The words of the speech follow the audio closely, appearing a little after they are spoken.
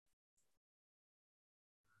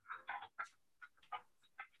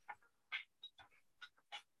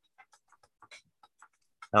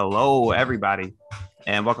Hello, everybody,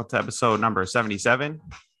 and welcome to episode number 77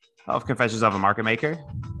 of Confessions of a Market Maker.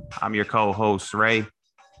 I'm your co-host, Ray,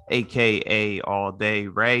 aka All Day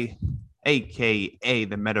Ray, aka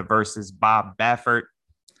the Metaverse's Bob Baffert.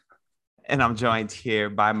 And I'm joined here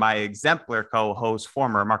by my exemplar co-host,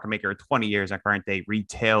 former market maker, 20 years and current day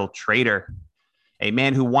retail trader, a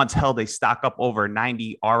man who once held a stock up over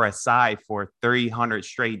 90 RSI for 300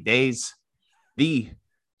 straight days, the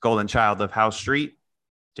golden child of House Street,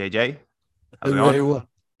 JJ. How's it going?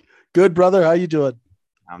 Good, brother. How you doing?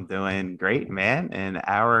 I'm doing great, man. And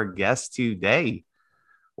our guest today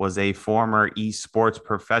was a former esports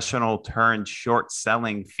professional turned short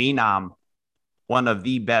selling phenom, one of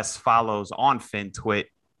the best follows on FinTwit,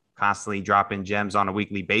 constantly dropping gems on a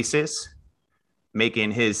weekly basis,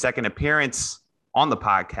 making his second appearance on the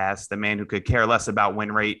podcast, the man who could care less about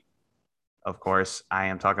win rate. Of course, I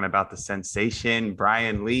am talking about the sensation,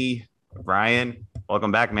 Brian Lee. Brian,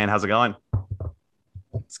 welcome back, man. How's it going?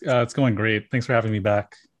 It's going great. Thanks for having me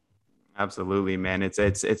back. Absolutely, man. It's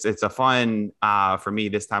a fun for me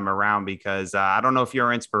this time around because I don't know if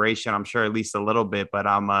you're inspiration. I'm sure at least a little bit, but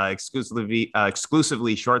I'm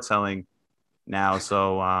exclusively short selling now.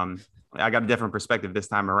 So I got a different perspective this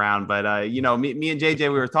time around. But me and JJ, we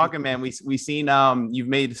were talking, man. We seen you've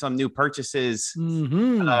made some new purchases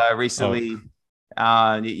recently.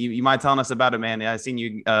 You mind telling us about it, man? I seen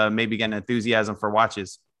you maybe getting enthusiasm for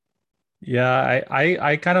watches. Yeah,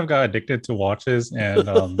 I kind of got addicted to watches, and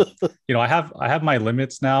I have my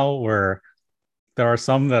limits now where there are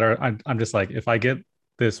some that are I'm just like, if I get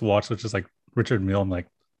this watch, which is like Richard Mille, I'm like,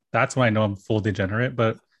 that's when I know I'm full degenerate.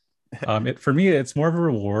 But for me, it's more of a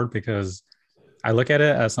reward because I look at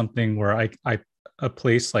it as something where I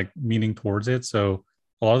place like meaning towards it. So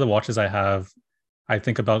a lot of the watches I have, I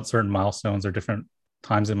think about certain milestones or different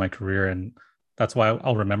times in my career, and that's why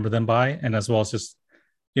I'll remember them by. And as well as just,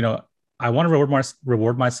 I want to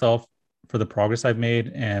reward myself for the progress I've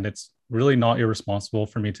made, and it's really not irresponsible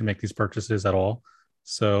for me to make these purchases at all.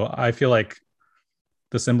 So I feel like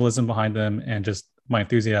the symbolism behind them and just my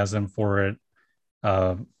enthusiasm for it,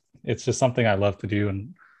 it's just something I love to do,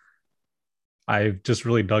 and I've just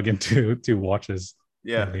really dug into watches.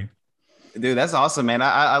 Yeah. Lately. Dude, that's awesome, man.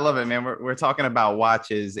 I love it, man. We're talking about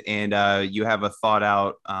watches, and you have a thought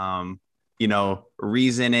out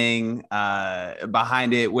reasoning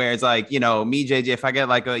behind it, where it's like, me, JJ, if I get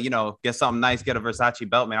like get something nice, get a Versace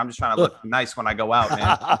belt, man, I'm just trying to look nice when I go out,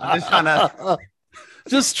 man. I'm just trying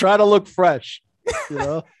to try to look fresh,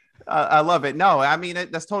 I love it. No, I mean,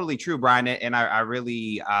 that's totally true, Brian. And I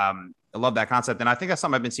really I love that concept. And I think that's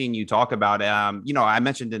something I've been seeing you talk about. I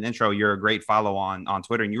mentioned in the intro, you're a great follow on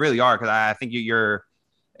Twitter, and you really are, because I think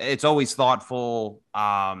it's always thoughtful.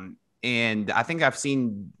 And I think I've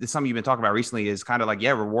seen something you've been talking about recently is kind of like,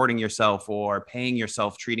 rewarding yourself or paying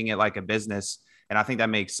yourself, treating it like a business. And I think that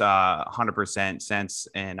makes 100% sense.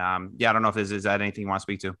 And I don't know if is that anything you want to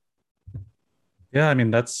speak to? Yeah, I mean,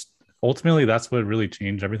 that's what really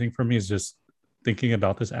changed everything for me, is just thinking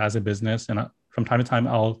about this as a business. And from time to time,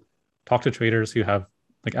 I'll talk to traders who have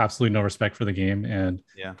like absolutely no respect for the game. And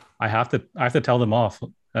I have to tell them off,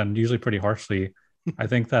 and usually pretty harshly. I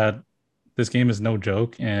think that this game is no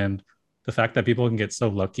joke. And the fact that people can get so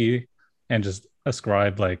lucky and just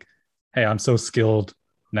ascribe like, hey, I'm so skilled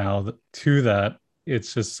now to that,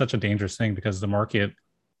 it's just such a dangerous thing, because the market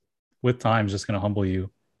with time is just going to humble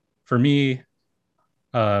you. For me,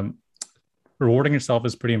 rewarding yourself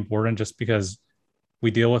is pretty important, just because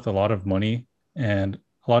we deal with a lot of money, and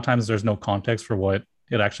a lot of times there's no context for what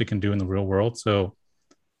it actually can do in the real world. So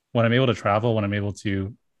when I'm able to travel, when I'm able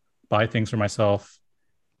to buy things for myself,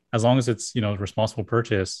 as long as it's, responsible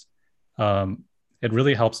purchase, it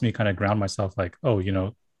really helps me kind of ground myself, like, oh,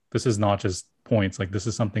 this is not just points. Like, this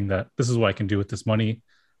is what I can do with this money.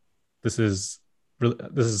 This is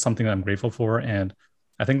something that I'm grateful for. And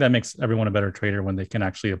I think that makes everyone a better trader when they can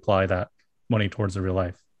actually apply that money towards the real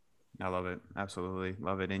life. I love it. Absolutely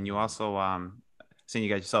love it. And you also, seen you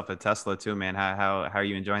got yourself a Tesla too, man. How are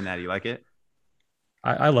you enjoying that? You like it?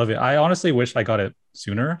 I love it. I honestly wish I got it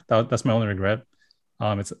sooner. That's my only regret.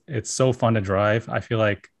 It's so fun to drive. I feel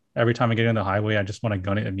like every time I get on the highway, I just want to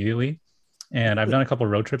gun it immediately. And I've done a couple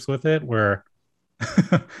of road trips with it where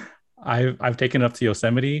I've taken it up to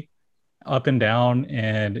Yosemite, up and down,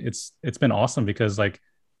 and it's been awesome, because like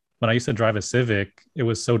when I used to drive a Civic, it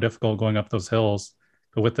was so difficult going up those hills.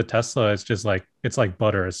 But with the Tesla, it's just like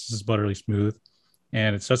butter. It's just butterly smooth,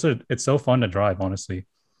 and it's so fun to drive, honestly.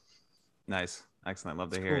 Nice, excellent. Love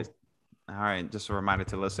to hear it. All right, just a reminder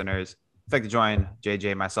to listeners. If you'd like to join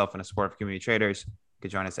JJ, myself, and a support of community traders, you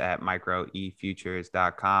can join us at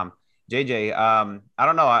microefutures.com. JJ, I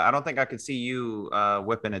don't know. I don't think I could see you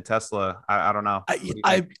whipping a Tesla. I don't know. What do you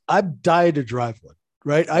think? I'm dying to drive one.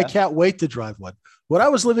 Right, I Yeah. can't wait to drive one. When I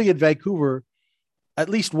was living in Vancouver, at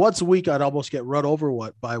least once a week, I'd almost get run over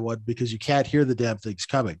by one because you can't hear the damn things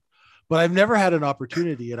coming. But I've never had an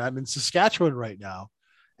opportunity, and I'm in Saskatchewan right now.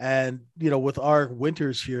 And with our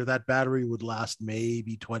winters here, that battery would last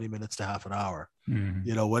maybe 20 minutes to half an hour.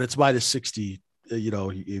 Mm. When it's minus 60,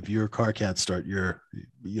 if your car can't start, your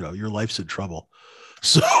life's in trouble.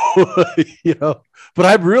 So, but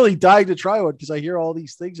I'm really dying to try one because I hear all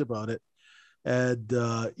these things about it. And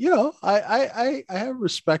I have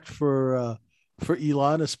respect for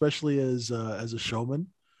Elon, especially as a showman.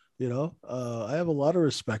 I have a lot of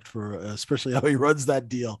respect for especially how he runs that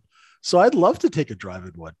deal. So I'd love to take a drive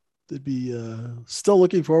in one. It'd be still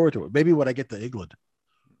looking forward to it. Maybe when I get to England.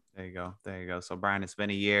 There you go. There you go. So Brian, it's been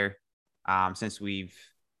a year since we've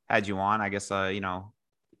had you on. I guess a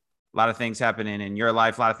lot of things happening in your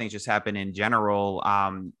life. A lot of things just happen in general.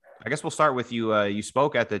 I guess we'll start with you. You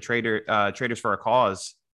spoke at the Traders for a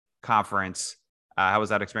Cause conference. How was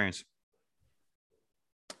that experience?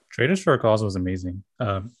 Traders for a Cause was amazing.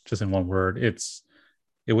 Just in one word,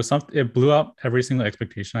 it was something. It blew up every single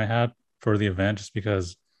expectation I had for the event, just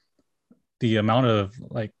because the amount of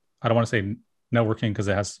like, I don't want to say networking because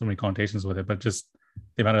it has so many connotations with it, but just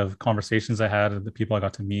the amount of conversations I had and the people I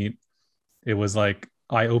got to meet, it was like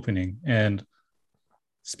eye opening. And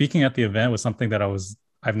speaking at the event was something that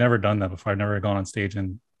I've never done that before. I've never gone on stage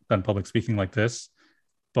and done public speaking like this,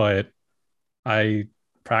 but I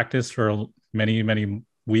practiced for many, many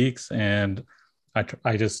weeks, and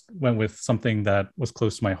I just went with something that was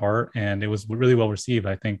close to my heart, and it was really well received.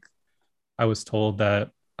 I think I was told that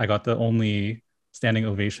I got the only standing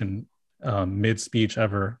ovation mid speech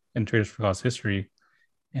ever in Traders for Cause history.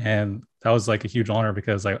 And that was like a huge honor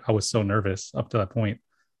because I was so nervous up to that point.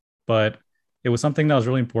 But it was something that was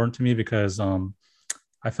really important to me because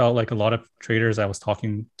I felt like a lot of traders I was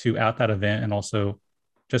talking to at that event and also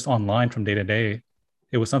just online from day to day,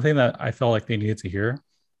 it was something that I felt like they needed to hear.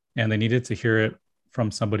 And they needed to hear it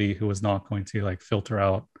from somebody who was not going to like filter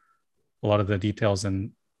out a lot of the details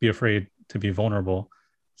and be afraid to be vulnerable.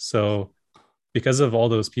 So because of all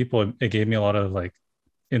those people, it gave me a lot of like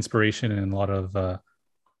inspiration and a lot of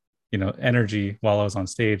energy while I was on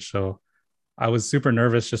stage. So I was super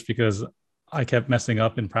nervous just because I kept messing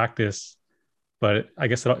up in practice, but I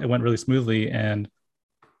guess it went really smoothly. And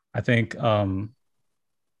I think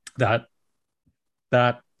that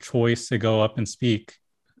that choice to go up and speak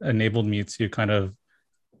enabled me to kind of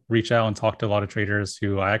reach out and talk to a lot of traders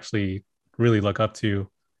who I actually really look up to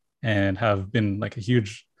and have been like a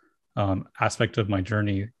huge aspect of my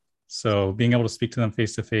journey. So being able to speak to them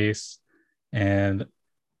face to face and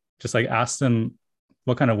just like ask them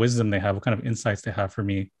what kind of wisdom they have, what kind of insights they have for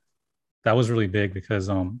me, that was really big because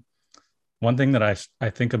one thing that I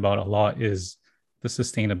think about a lot is the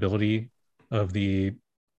sustainability of the,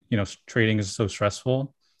 trading is so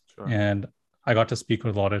stressful. Sure. And I got to speak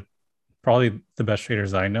with a lot of probably the best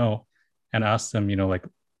traders I know and ask them, like,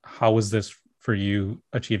 how was this for you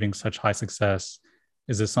achieving such high success?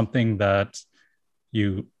 Is this something that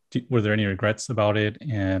were there any regrets about it?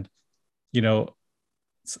 And,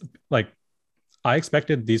 like I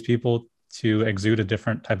expected these people to exude a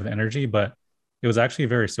different type of energy, but it was actually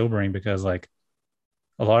very sobering because like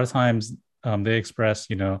a lot of times they express,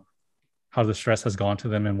 how the stress has gone to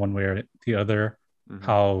them in one way or the other, Mm-hmm.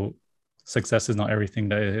 how success is not everything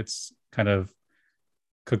that it's kind of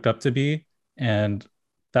cooked up to be. And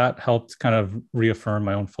that helped kind of reaffirm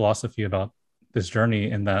my own philosophy about this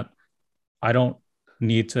journey in that I don't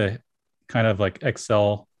need to kind of like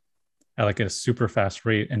excel at like a super fast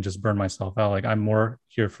rate and just burn myself out. Like I'm more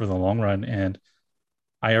here for the long run and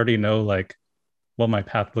I already know like what my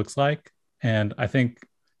path looks like. And I think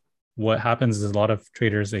what happens is a lot of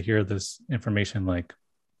traders, they hear this information like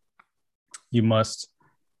you must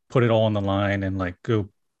put it all on the line and like go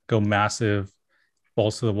massive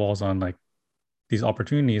balls to the walls on like these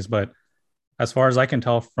opportunities. But as far as I can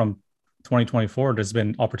tell from 2024, there's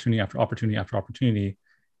been opportunity after opportunity after opportunity.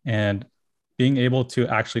 And being able to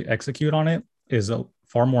actually execute on it is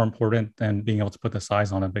far more important than being able to put the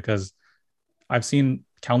size on it, because I've seen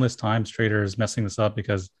countless times traders messing this up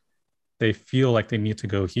because they feel like they need to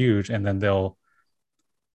go huge and then they'll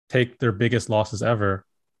take their biggest losses ever,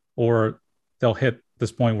 or they'll hit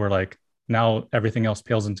this point where like now everything else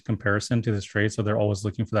pales into comparison to this trade. So they're always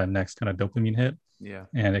looking for that next kind of dopamine hit. Yeah.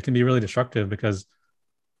 And it can be really destructive because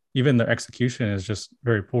even their execution is just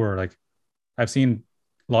very poor. Like I've seen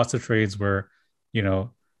lots of trades where,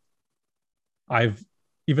 I've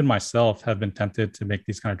even myself have been tempted to make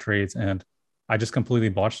these kind of trades and I just completely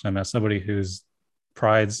botched them as somebody who's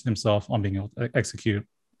prides himself on being able to execute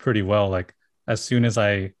pretty well. Like as soon as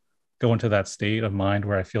I go into that state of mind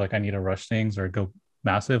where I feel like I need to rush things or go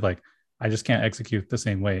massive, like I just can't execute the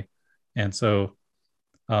same way. And so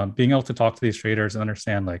being able to talk to these traders and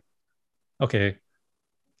understand like, okay,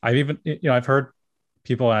 I've even, I've heard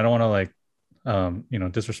people, I don't want to like,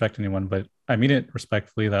 disrespect anyone, but I mean it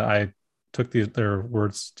respectfully that I took their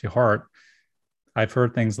words to heart. I've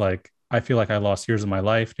heard things like, I feel like I lost years of my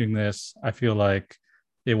life doing this. I feel like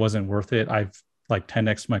it wasn't worth it. I've like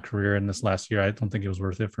 10x my career in this last year. I don't think it was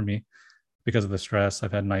worth it for me because of the stress.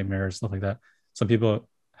 I've had nightmares, stuff like that. Some people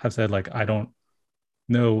have said like, I don't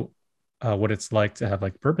know what it's like to have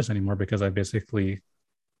like purpose anymore because I basically,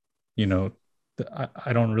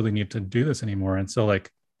 I don't really need to do this anymore. And so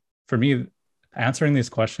like for me, answering these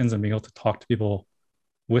questions and being able to talk to people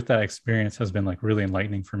with that experience has been like really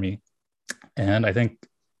enlightening for me. And I think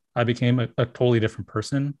I became a totally different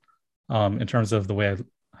person in terms of the way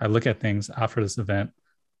I look at things after this event.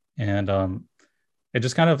 And it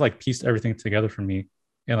just kind of like pieced everything together for me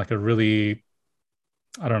in like a really,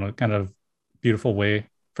 I don't know, kind of beautiful way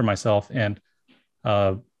for myself. And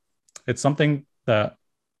it's something that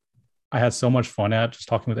I had so much fun at just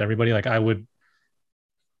talking with everybody. Like I would,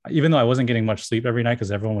 even though I wasn't getting much sleep every night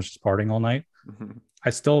because everyone was just partying all night, I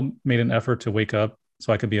still made an effort to wake up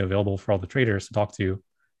so I could be available for all the traders to talk to.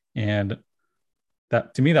 And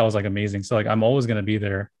that to me, that was like amazing. So like, I'm always going to be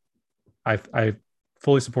there. I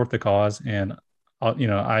fully support the cause. And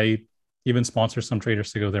I even sponsor some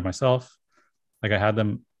traders to go there myself. Like I had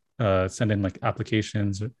them send in like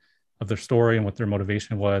applications of their story and what their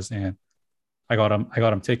motivation was. And I got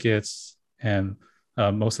them tickets, and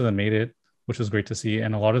most of them made it, which was great to see.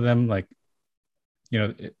 And a lot of them, like,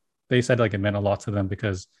 they said like it meant a lot to them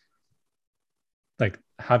because like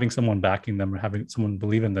having someone backing them or having someone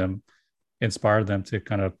believe in them inspired them to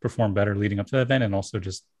kind of perform better leading up to the event and also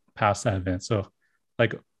just past that event. So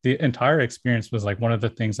like the entire experience was like one of the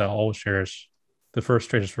things I always cherish. The first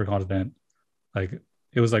Traders for God event, like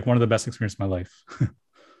it was like one of the best experiences of my life.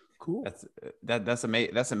 Cool. That's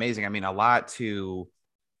amazing. That's amazing. I mean, a lot to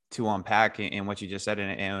unpack in what you just said.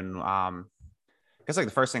 And I guess like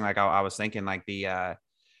the first thing, like I was thinking like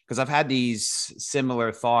because I've had these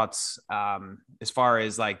similar thoughts as far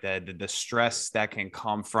as like the stress that can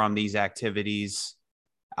come from these activities,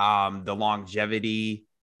 the longevity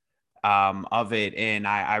of it. And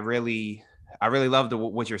I really love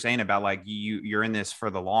what you're saying about like you're in this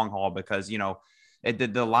for the long haul because,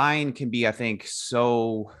 the line can be, I think,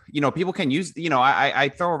 so, people can use,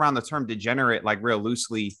 I throw around the term degenerate like real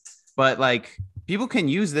loosely, but like people can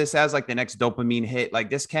use this as like the next dopamine hit. Like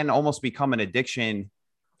this can almost become an addiction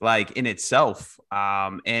like in itself.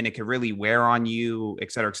 And it can really wear on you,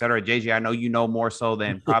 et cetera, et cetera. JJ, I know you know more so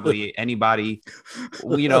than probably anybody,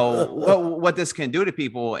 what this can do to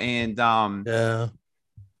people. And Yeah.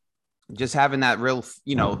 just having that real,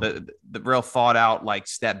 the real thought out, like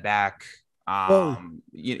step back.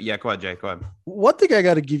 Yeah, go ahead, Jay. Go ahead. One thing I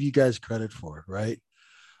got to give you guys credit for, right?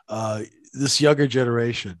 This younger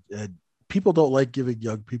generation, and people don't like giving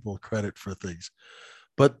young people credit for things,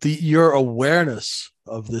 but your awareness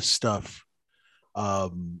of this stuff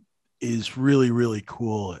is really, really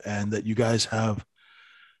cool. And that you guys have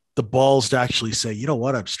the balls to actually say, you know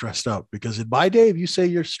what, I'm stressed out. Because in my day, if you say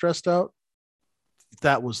you're stressed out,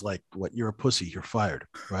 that was like, what, you're a pussy, you're fired,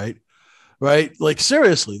 right? Right? Like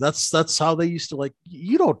seriously, that's how they used to, like,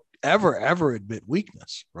 you don't ever admit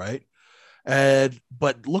weakness, right?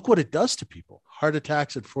 But look what it does to people. Heart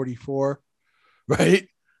attacks at 44, right?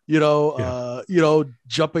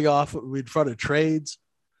 Jumping off in front of trades,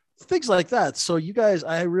 things like that. So you guys,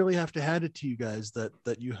 I really have to hand it to you guys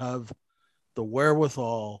that you have the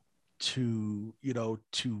wherewithal to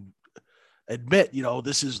admit,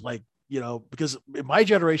 this is like, because in my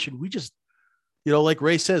generation, we just, like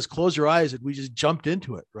Ray says, close your eyes, and we just jumped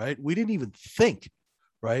into it, right? We didn't even think,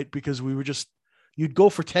 right? Because we were just, you'd go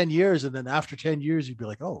for 10 years, and then after 10 years, you'd be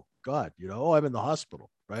like, oh God, I'm in the hospital,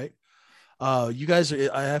 right? You guys,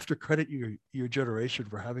 I have to credit your generation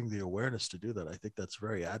for having the awareness to do that. I think that's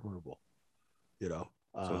very admirable. Yeah.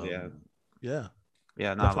 Yeah.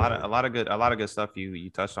 No, a lot of good stuff you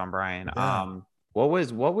touched on, Brian. Yeah. What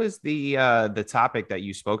was the topic that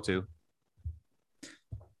you spoke to?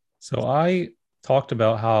 So I talked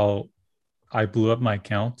about how I blew up my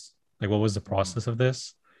account, like what was the process of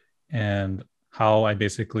this, and how I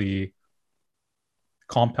basically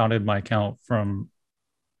compounded my account from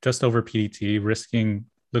just over PDT, risking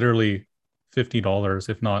literally $50,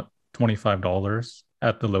 if not $25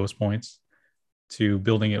 at the lowest points, to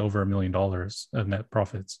building it over $1 million of net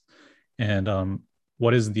profits. And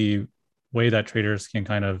what is the way that traders can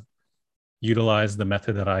kind of utilize the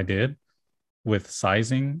method that I did with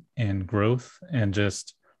sizing and growth, and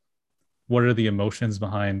just what are the emotions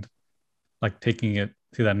behind like taking it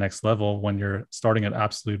to that next level when you're starting at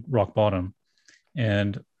absolute rock bottom.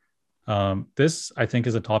 And this, I think,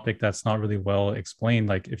 is a topic that's not really well explained.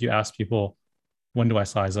 Like if you ask people, when do I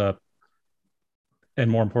size up? And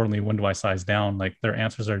more importantly, when do I size down? Like their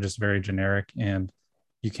answers are just very generic, and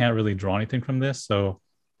you can't really draw anything from this. So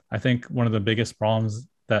I think one of the biggest problems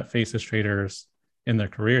that faces traders in their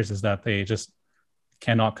careers is that they just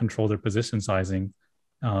cannot control their position sizing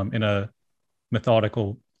in a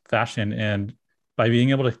methodical fashion. And by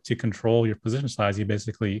being able to control your position size, you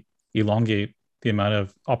basically elongate the amount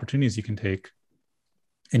of opportunities you can take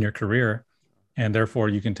in your career. And therefore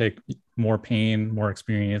you can take more pain, more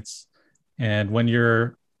experience. And when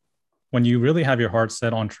you really have your heart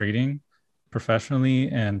set on trading professionally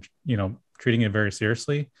and, treating it very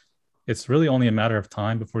seriously, it's really only a matter of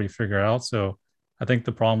time before you figure it out. So I think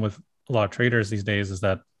the problem with a lot of traders these days is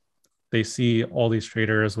that they see all these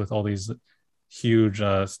traders with all these huge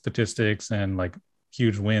statistics and like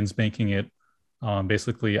huge wins, making it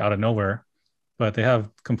basically out of nowhere, but they have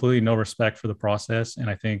completely no respect for the process. And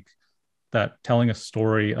I think that telling a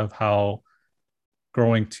story of how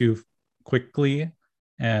growing too quickly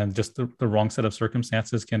and just the wrong set of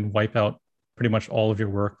circumstances can wipe out pretty much all of your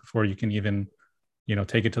work before you can even,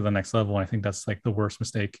 take it to the next level. And I think that's like the worst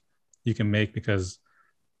mistake you can make, because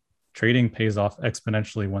trading pays off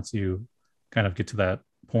exponentially once you kind of get to that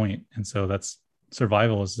point. And so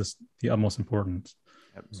survival is just the utmost importance.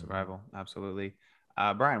 Yep, survival, absolutely.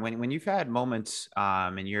 Brian, when you've had moments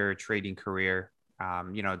in your trading career,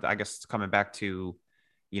 I guess coming back to,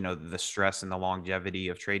 the stress and the longevity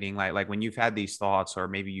of trading, like when you've had these thoughts, or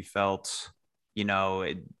maybe you felt,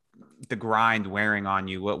 the grind wearing on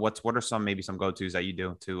you, what are maybe some go-tos that you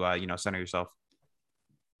do to, center yourself?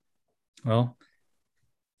 Well,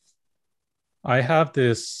 I have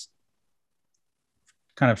this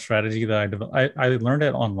kind of strategy that I developed. I learned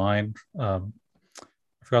it online. I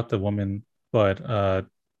forgot the woman, but I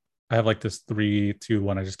have like this 3, 2,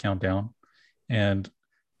 1. I just count down, and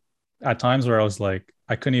at times where I was like,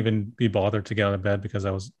 I couldn't even be bothered to get out of bed because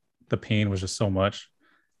the pain was just so much.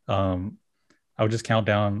 I would just count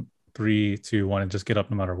down 3, 2, 1 and just get up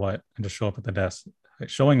no matter what, and just show up at the desk. Like,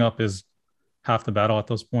 showing up is half the battle at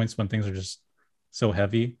those points when things are just so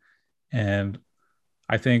heavy. And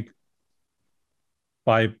I think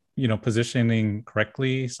by, positioning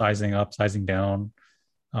correctly, sizing up, sizing down,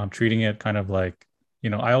 treating it kind of like,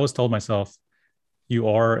 I always told myself, you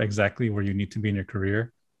are exactly where you need to be in your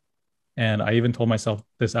career. And I even told myself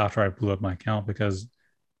this after I blew up my account, because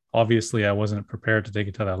obviously I wasn't prepared to take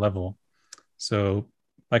it to that level. So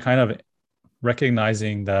by kind of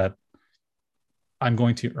recognizing that I'm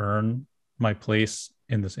going to earn my place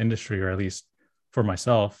in this industry, or at least for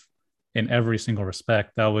myself in every single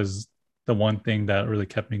respect, that was the one thing that really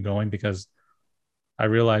kept me going, because I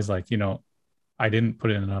realized, like, I didn't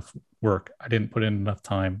put in enough work. I didn't put in enough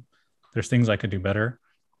time. There's things I could do better.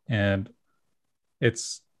 And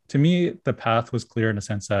to me, the path was clear in the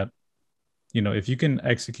sense that, if you can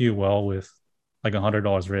execute well with like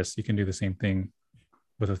 $100 risk, you can do the same thing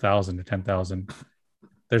with 1,000 to 10,000.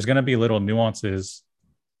 There's going to be little nuances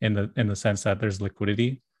in the sense that there's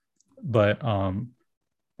liquidity, but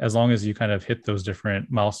as long as you kind of hit those different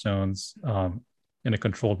milestones in a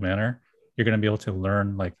controlled manner, you're going to be able to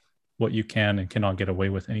learn like what you can and cannot get away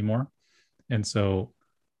with anymore. And so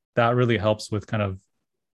that really helps with kind of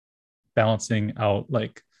balancing out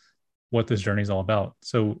like what this journey is all about.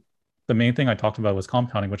 So the main thing I talked about was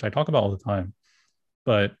compounding, which I talk about all the time,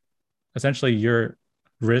 but essentially your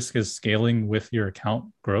risk is scaling with your account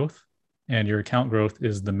growth, and your account growth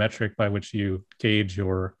is the metric by which you gauge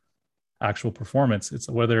your actual performance. It's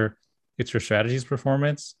whether it's your strategy's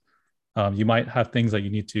performance. You might have things that you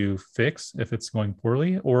need to fix if it's going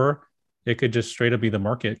poorly, or it could just straight up be the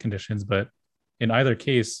market conditions. But in either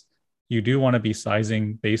case, you do want to be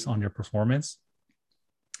sizing based on your performance,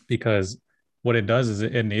 because what it does is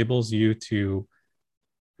it enables you to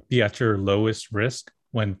be at your lowest risk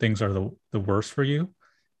when things are the worst for you,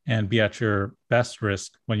 and be at your best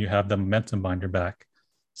risk when you have the momentum behind your back.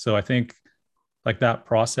 So I think like that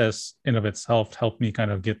process in of itself helped me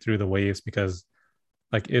kind of get through the waves, because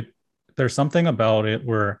like there's something about it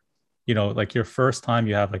where, like your first time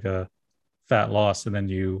you have like a fat loss, and then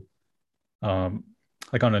you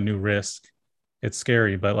like on a new risk, it's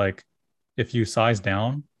scary. But like if you size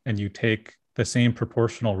down and you take the same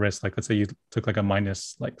proportional risk, like let's say you took like a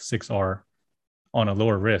minus like 6R on a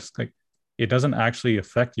lower risk, like it doesn't actually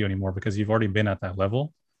affect you anymore because you've already been at that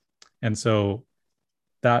level. And so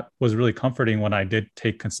that was really comforting when I did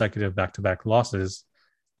take consecutive back-to-back losses.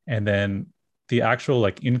 And then the actual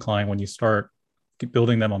like incline, when you start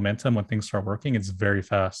building that momentum, when things start working, it's very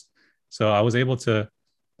fast. So I was able to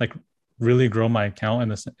like really grow my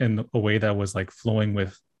account in a way that was like flowing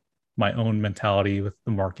with my own mentality, with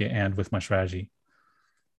the market, and with my strategy.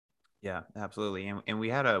 Yeah, absolutely. And we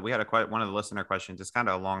had a quite one of the listener questions, just kind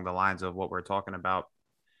of along the lines of what we're talking about.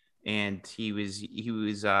 And he was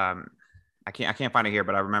I can't find it here,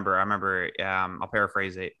 but I remember I'll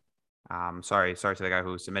paraphrase it. Sorry to the guy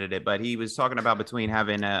who submitted it, but he was talking about between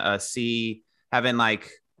having a C, having like,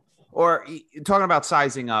 or talking about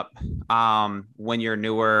sizing up when you're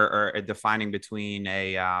newer, or defining between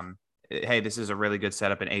a hey, this is a really good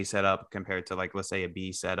setup, an A setup compared to, like, let's say a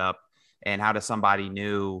B setup, and how does somebody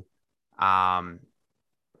new um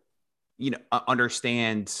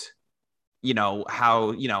understand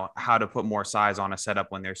how to put more size on a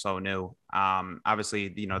setup when they're so new. Obviously,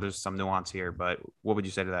 there's some nuance here, but what would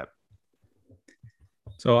you say to that?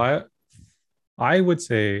 So I would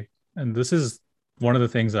say, and this is one of the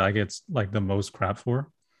things that I get like the most crap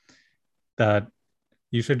for, that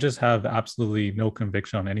you should just have absolutely no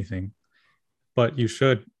conviction on anything, but you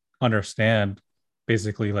should understand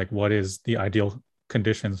basically like what is the ideal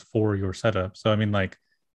conditions for your setup. So I mean, like,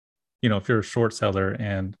 if you're a short seller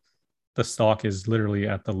and the stock is literally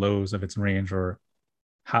at the lows of its range, or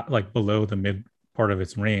like below the mid part of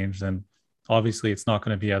its range, then obviously it's not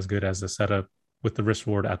going to be as good as the setup with the risk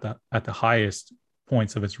reward at the highest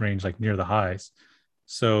points of its range, like near the highs.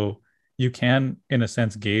 So you can, in a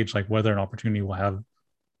sense, gauge like whether an opportunity will have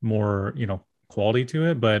more, quality to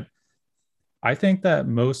it. But I think that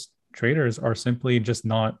most traders are simply just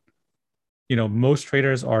not, most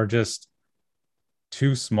traders are just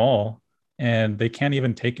too small, and they can't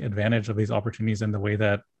even take advantage of these opportunities in the way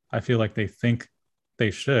that I feel like they think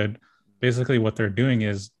they should. Basically, what they're doing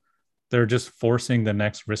is they're just forcing the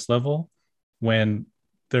next risk level when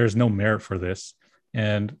there's no merit for this.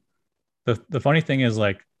 And the funny thing is,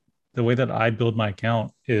 like, the way that I build my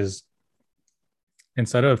account is,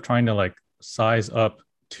 instead of trying to like size up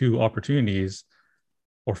 2 opportunities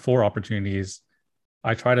or 4 opportunities,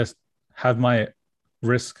 I try to have my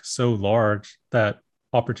risk so large that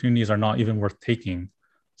opportunities are not even worth taking.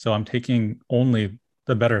 So I'm taking only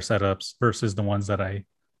the better setups versus the ones that I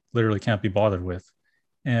literally can't be bothered with.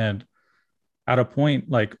 And at a point,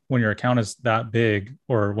 like when your account is that big,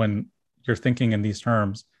 or when you're thinking in these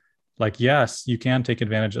terms, like, yes, you can take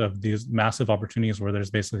advantage of these massive opportunities where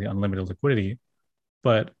there's basically unlimited liquidity.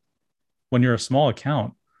 But when you're a small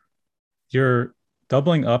account, you're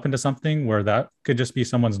doubling up into something where that could just be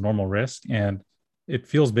someone's normal risk, and it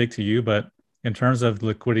feels big to you, but in terms of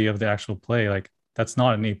liquidity of the actual play, like, that's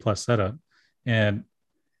not an A+ setup. And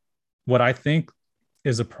what I think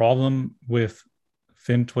is a problem with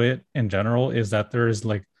FinTwit in general is that there is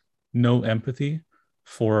like no empathy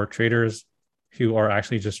for traders who are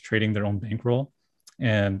actually just trading their own bankroll,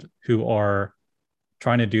 and who are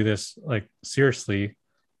trying to do this like seriously,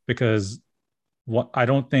 because what I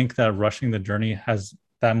don't think that rushing the journey has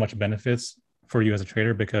that much benefits for you as a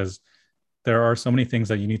trader, because there are so many things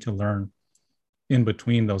that you need to learn in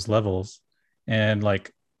between those levels. And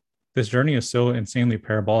like, this journey is so insanely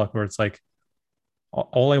parabolic, where it's like,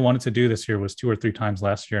 all I wanted to do this year was 2 or 3 times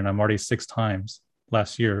last year, and I'm already 6 times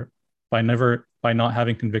last year by not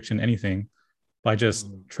having conviction in anything, by just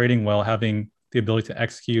trading well, having the ability to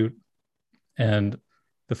execute. And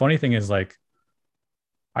the funny thing is, like,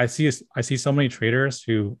 I see so many traders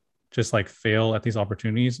who just like fail at these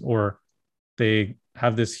opportunities, or they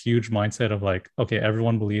have this huge mindset of like, okay,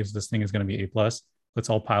 everyone believes this thing is going to be A+, let's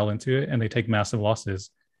all pile into it, and they take massive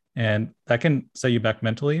losses. And that can set you back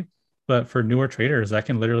mentally. But for newer traders, that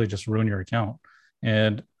can literally just ruin your account.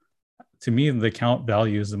 And to me, the account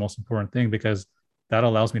value is the most important thing, because that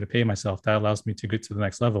allows me to pay myself, that allows me to get to the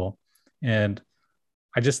next level. And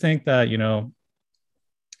I just think that,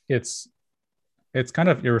 it's kind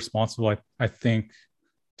of irresponsible, I think,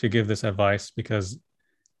 to give this advice, because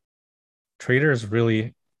traders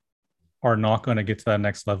really are not going to get to that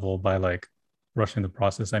next level by like rushing the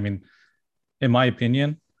process. I mean, in my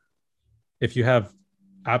opinion, if you have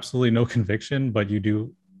absolutely no conviction, but you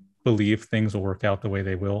do believe things will work out the way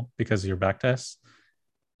they will because of your back tests,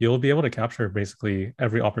 you'll be able to capture basically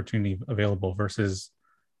every opportunity available. Versus,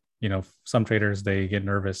 some traders, they get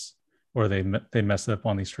nervous, or they mess up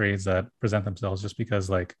on these trades that present themselves, just because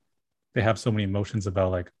like they have so many emotions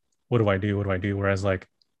about like, what do I do? What do I do? Whereas like,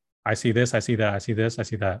 I see this, I see that, I see this, I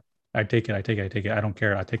see that. I take it, I take it, I take it. I don't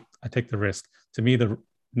care. I take the risk. To me, the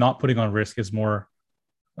not putting on risk is more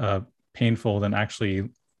painful than actually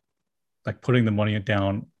like putting the money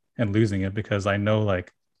down and losing it, because I know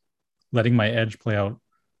like letting my edge play out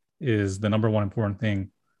is the number one important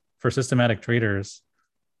thing for systematic traders.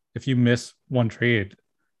 If you miss one trade,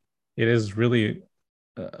 it is really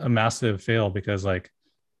a massive fail, because like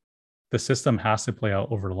the system has to play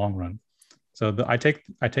out over the long run. So I take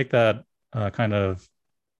that kind of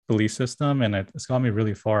belief system, and it's got me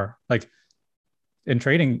really far. Like in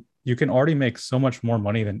trading, you can already make so much more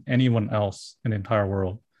money than anyone else in the entire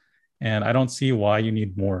world, and I don't see why you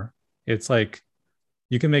need more. It's like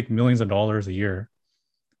you can make millions of dollars a year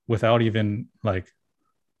without even like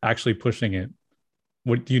actually pushing it.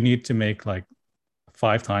 What do you need to make like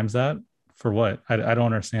 5 times that for what? I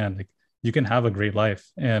don't understand. Like you can have a great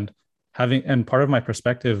life, and part of my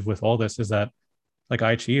perspective with all this is that like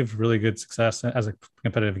I achieved really good success as a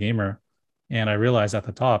competitive gamer, and I realized at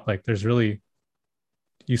the top like there's really,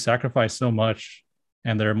 you sacrifice so much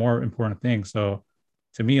and there are more important things. So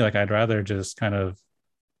to me, like I'd rather just kind of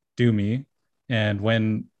do me, and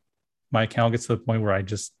when my account gets to the point where I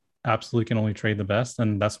just absolutely can only trade the best,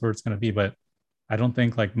 and that's where it's going to be. But I don't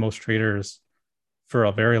think like most traders for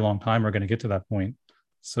a very long time are going to get to that point.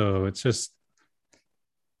 So it's just,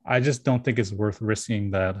 I just don't think it's worth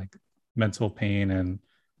risking that like mental pain. And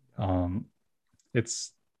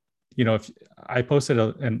it's, if I posted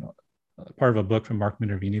a part of a book from Mark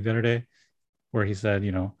Minervini the other day, where he said,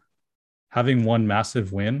 having one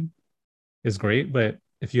massive win is great, but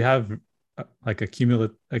if you have like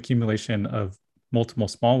accumulation of multiple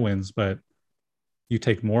small wins, but you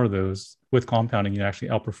take more of those with compounding, you actually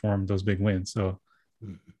outperform those big wins. So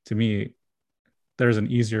to me, there's an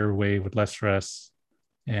easier way with less stress.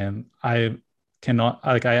 And I cannot,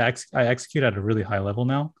 like I execute at a really high level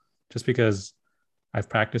now, just because I've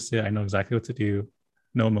practiced it. I know exactly what to do,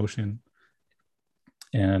 no emotion.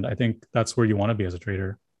 And I think that's where you want to be as a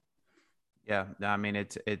trader. Yeah, I mean,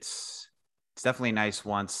 it's definitely nice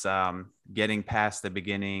once getting past the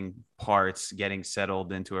beginning parts, getting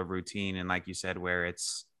settled into a routine, and like you said, where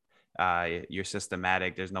it's you're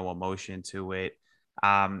systematic, there's no emotion to it.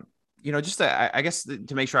 Just to, I guess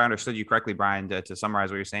to make sure I understood you correctly, Brian, to summarize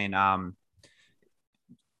what you're saying,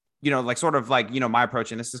 like sort of like, my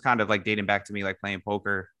approach, and this is kind of like dating back to me, like playing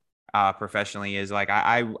poker professionally, is like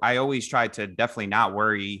I always try to definitely not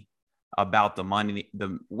worry about the money,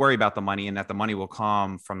 and that the money will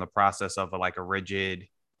come from the process of like a rigid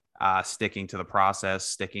sticking to the process,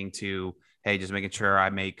 sticking to, hey, just making sure I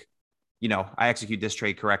execute this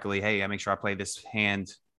trade correctly. Hey, I make sure I play this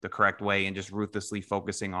hand the correct way, and just ruthlessly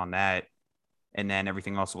focusing on that. And then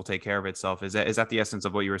everything else will take care of itself. Is that the essence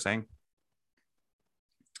of what you were saying?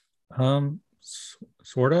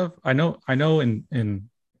 Sort of. I know in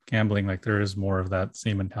gambling, like there is more of that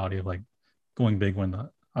same mentality of like going big when the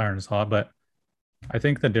iron is hot. But I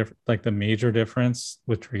think the major difference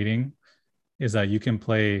with trading is that you can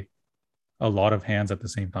play a lot of hands at the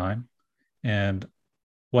same time. And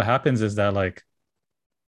what happens is that like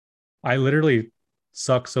I literally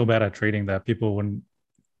suck so bad at trading that people wouldn't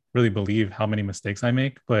really believe how many mistakes I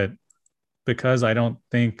make. But because I don't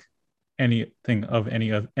think anything of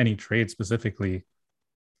any trade specifically,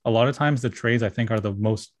 a lot of times the trades I think are the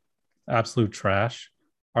most absolute trash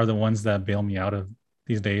are the ones that bail me out of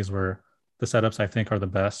these days, where the setups I think are the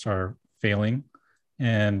best are failing.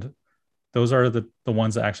 And those are the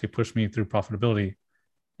ones that actually push me through profitability.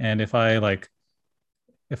 And if I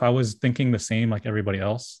was thinking the same like everybody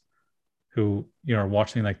else who, are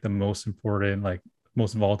watching like the most important, like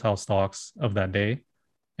most volatile stocks of that day,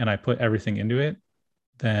 and I put everything into it,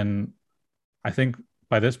 then I think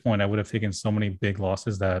by this point I would have taken so many big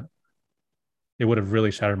losses that it would have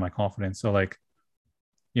really shattered my confidence. So like,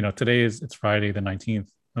 it's Friday, the 19th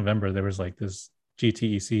November. There was like this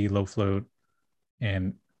GTEC low float,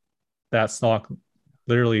 and that stock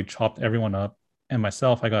literally chopped everyone up. And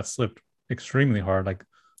myself, I got slipped extremely hard, like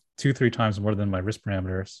 2-3 times more than my risk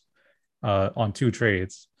parameters on 2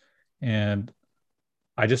 trades. And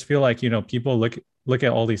I just feel like, people look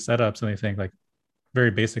at all these setups and they think like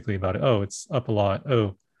very basically about it. Oh, it's up a lot.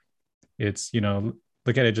 Oh, it's,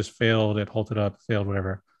 look at it, just failed. It halted up, failed,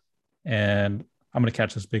 whatever. And I'm going to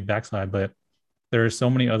catch this big backside. But there are so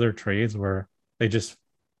many other trades where they just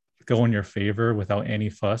go in your favor without any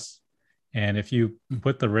fuss. And if you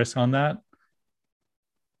put the risk on that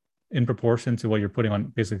in proportion to what you're putting on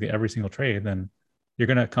basically every single trade, then you're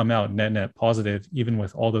going to come out net positive, even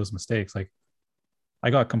with all those mistakes. Like I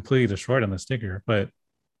got completely destroyed on the sticker, but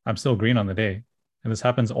I'm still green on the day. And this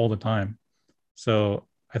happens all the time. So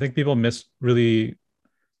I think people really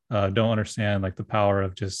don't understand like the power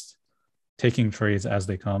of just taking trades as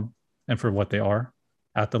they come and for what they are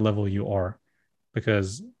at the level you are,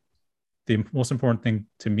 because the most important thing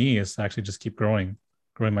to me is to actually just keep growing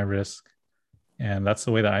growing my risk. And that's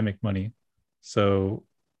the way that I make money. So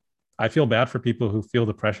I feel bad for people who feel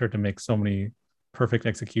the pressure to make so many perfect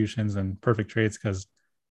executions and perfect trades, because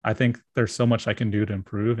I think there's so much I can do to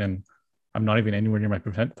improve, and I'm not even anywhere near my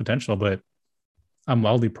potential, but I'm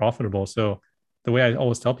wildly profitable. So the way I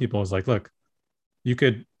always tell people is like, look, you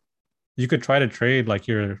could try to trade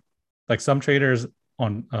like some traders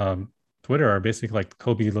on Twitter are basically like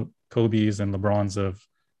Kobe's and LeBrons of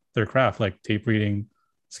their craft, like tape reading,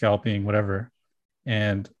 scalping, whatever.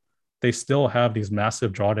 And they still have these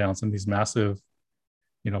massive drawdowns and these massive,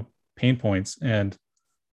 pain points.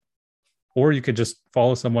 Or you could just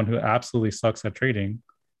follow someone who absolutely sucks at trading,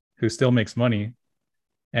 who still makes money,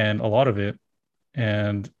 and a lot of it.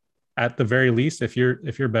 And at the very least, if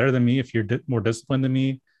you're better than me, if you're more disciplined than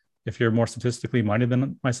me, if you're more statistically minded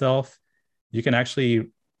than myself, you can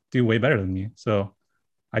actually do way better than me. So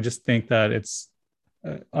I just think that it's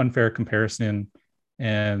an unfair comparison,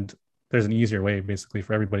 and there's an easier way basically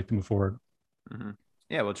for everybody to move forward. Mm-hmm.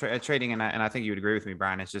 Yeah, well, trading, and I think you would agree with me,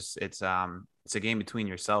 Brian. It's a game between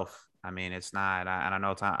yourself. I mean, it's not, and I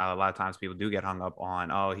know a lot of times people do get hung up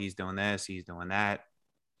on, oh, he's doing this, he's doing that,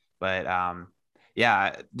 but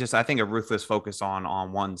yeah, just I think a ruthless focus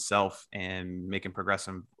on oneself and making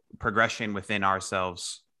progression within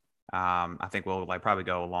ourselves, I think will like probably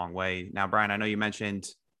go a long way. Now, Brian, I know you mentioned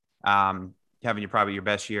having probably your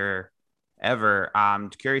best year ever. I'm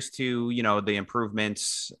curious to the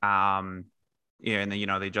improvements, and then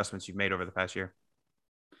the adjustments you've made over the past year.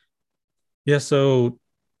 Yeah, so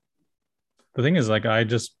the thing is, like, I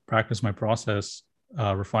just practiced my process,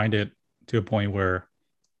 refined it to a point where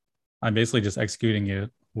I'm basically just executing it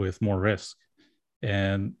with more risk.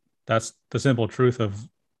 And that's the simple truth of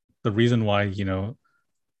the reason why,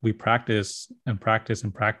 we practice and practice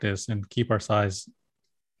and practice and keep our size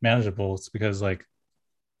manageable. It's because like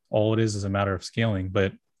all it is a matter of scaling,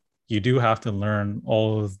 but you do have to learn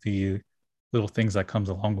all of the little things that comes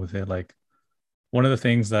along with it. Like one of the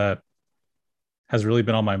things that has really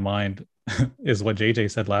been on my mind is what JJ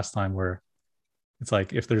said last time, where it's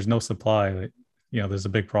like, if there's no supply, there's a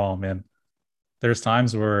big problem. And there's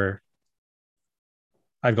times where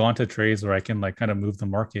I've gone to trades where I can like kind of move the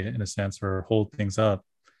market in a sense, or hold things up,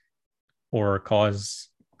 or cause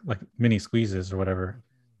like mini squeezes or whatever.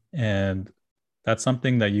 And that's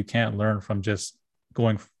something that you can't learn from just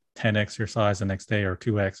going 10x your size the next day or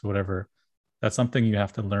 2x or whatever. That's something you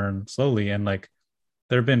have to learn slowly. And like,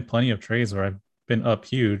 there have been plenty of trades where I've been up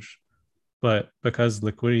huge, but because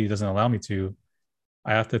liquidity doesn't allow me to,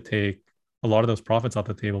 I have to take a lot of those profits off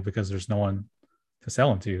the table because there's no one to sell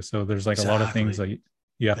them to. So there's like a lot of things that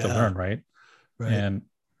you have to learn, right? And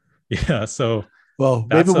yeah, so well,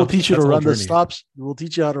 maybe we'll teach you to run the stops. We'll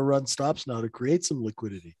teach you how to run stops now to create some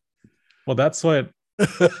liquidity. Well, that's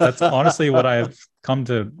honestly what I've come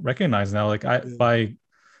to recognize now. Like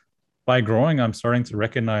by growing, I'm starting to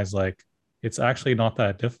recognize like it's actually not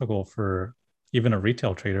that difficult for even a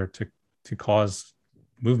retail trader to cause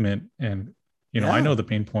movement. And I know the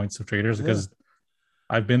pain points of traders because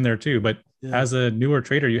I've been there too. But as a newer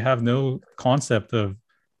trader, you have no concept of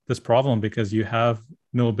this problem because you have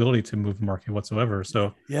no ability to move the market whatsoever.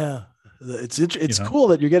 So it's cool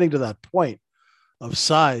that you're getting to that point of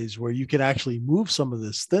size where you can actually move some of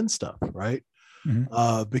this thin stuff, right?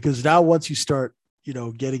 Mm-hmm. Because now once you start,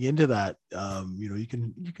 getting into that, you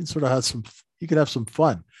can sort of have some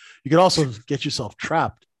fun. You can also get yourself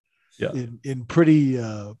trapped in pretty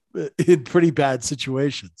bad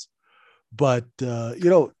situations. But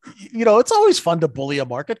it's always fun to bully a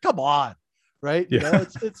market. Come on, right? Yeah.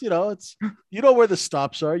 It's where the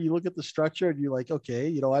stops are. You look at the structure and you're like,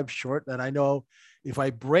 okay, I'm short, and I know if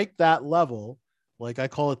I break that level, like I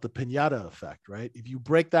call it the piñata effect, right? If you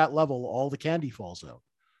break that level, all the candy falls out,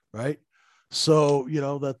 right? So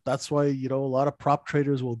that's why a lot of prop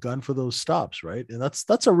traders will gun for those stops, right? And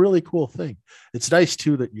that's a really cool thing. It's nice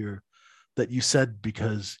too that you said,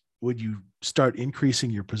 because when you start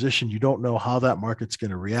increasing your position, you don't know how that market's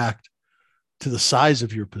going to react to the size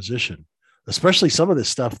of your position, especially some of this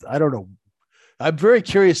stuff. I don't know. I'm very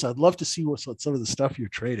curious. I'd love to see what some of the stuff you're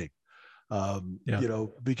trading,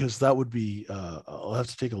 because that would be, I'll have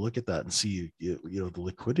to take a look at that and see, the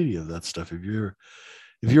liquidity of that stuff.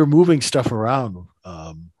 If you're moving stuff around,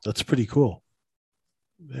 that's pretty cool.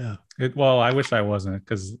 Yeah. Well, I wish I wasn't,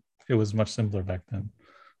 because it was much simpler back then.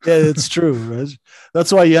 Yeah, it's true.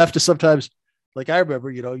 That's why you have to sometimes, like I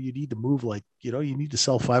remember, you need to move, like, you need to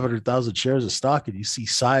sell 500,000 shares of stock and you see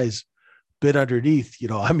size bid underneath,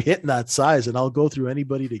 I'm hitting that size and I'll go through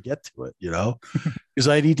anybody to get to it, because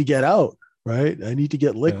I need to get out, right? I need to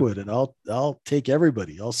get liquid and I'll take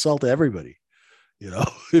everybody. I'll sell to everybody.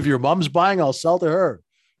 If your mom's buying, I'll sell to her.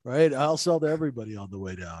 right? I'll sell to everybody on the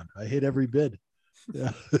way down. I hit every bid.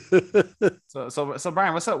 Yeah. So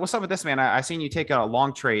Brian, what's up? What's up with this, man? I seen you take a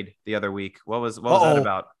long trade the other week. What was that Uh-oh.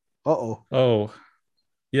 about? Uh-oh. Oh,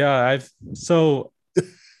 yeah. So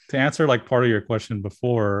to answer like part of your question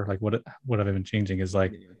before, like what have I been changing is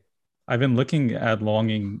like I've been looking at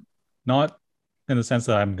longing, not in the sense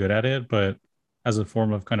that I'm good at it, but as a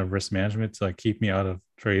form of kind of risk management to like keep me out of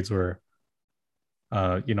trades where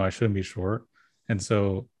I shouldn't be short. And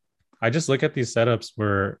so I just look at these setups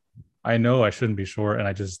where I know I shouldn't be short and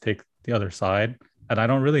I just take the other side. And I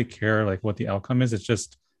don't really care like what the outcome is. It's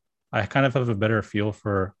just I kind of have a better feel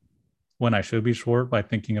for when I should be short by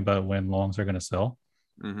thinking about when longs are going to sell.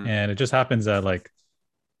 Mm-hmm. And it just happens that like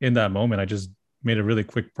in that moment, I just made a really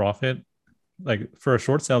quick profit. Like for a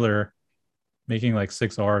short seller, making like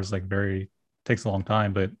 6 Rs like very takes a long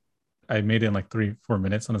time, but I made it in like 3-4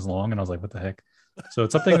 minutes on his long, and I was like, what the heck? So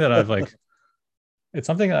it's something that I've like, it's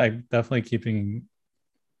something that I'm definitely keeping,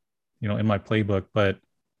 in my playbook, but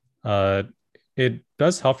uh, it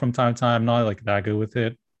does help from time to time. I'm not like that good with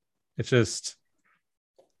it. It's just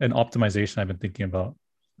an optimization I've been thinking about.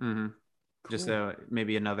 Mm-hmm. Just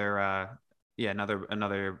maybe another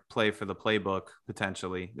another play for the playbook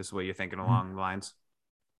potentially. This is what you're thinking along the lines.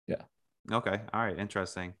 Yeah. Okay. All right.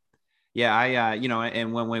 Interesting. Yeah. I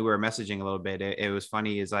and when we were messaging a little bit, it was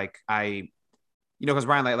funny. Is like because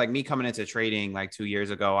Brian, like me coming into trading like 2 years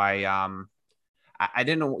ago, I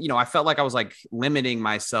didn't, I felt like I was like limiting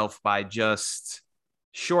myself by just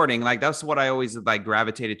shorting. Like that's what I always like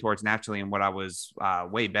gravitated towards naturally, and what I was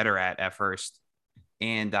way better at first.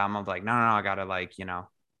 And I was like, no, I gotta like,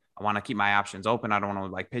 I want to keep my options open. I don't want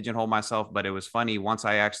to like pigeonhole myself. But it was funny once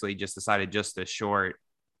I actually just decided just to short.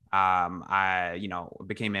 I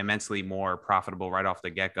became immensely more profitable right off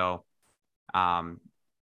the get go. And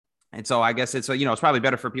so I guess it's probably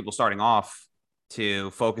better for people starting off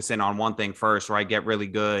to focus in on one thing first, right? Get really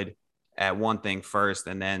good at one thing first,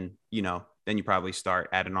 and then then you probably start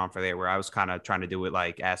adding on for there. Where I was kind of trying to do it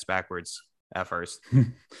like ass backwards at first.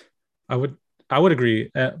 I would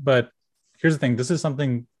agree, but here's the thing. This is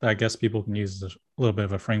something that I guess people can use as a little bit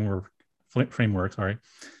of a framework. Sorry.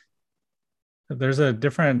 There's a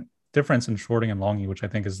difference in shorting and longing, which I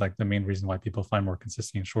think is like the main reason why people find more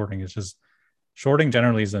consistency in shorting. Is just shorting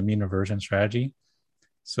generally is a mean reversion strategy.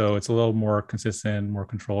 So it's a little more consistent, more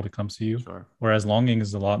controlled. It comes to you. Sure. Whereas longing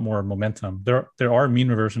is a lot more momentum. There are mean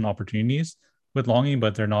reversion opportunities with longing,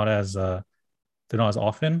 but they're not as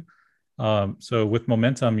often. So with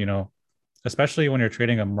momentum, especially when you're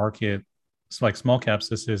trading a market, it's like small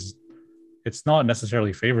caps, it's not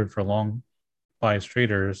necessarily favored for long bias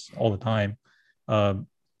traders all the time.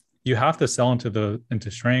 You have to sell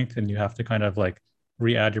into strength, and you have to kind of like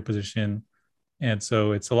re-add your position. And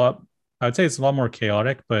so I would say it's a lot more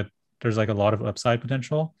chaotic, but there's like a lot of upside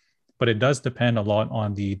potential. But it does depend a lot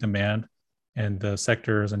on the demand and the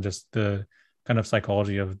sectors and just the kind of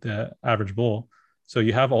psychology of the average bull. So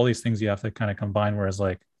you have all these things you have to kind of combine. Whereas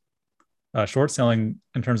like short selling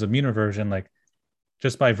in terms of mean reversion, like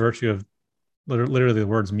just by virtue of literally the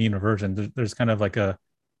words mean reversion, there's kind of like a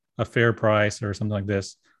fair price or something like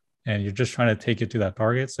this, and you're just trying to take it to that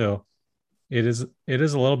target. So it is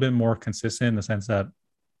a little bit more consistent in the sense that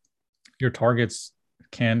your targets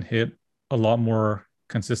can hit a lot more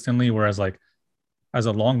consistently, whereas like as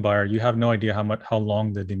a long buyer, you have no idea how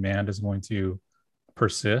long the demand is going to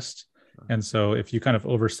persist. And so if you kind of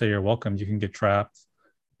overstay your welcome, you can get trapped,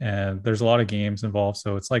 and there's a lot of games involved.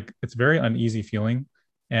 So it's very uneasy feeling.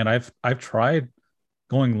 And I've tried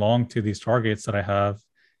going long to these targets that I have,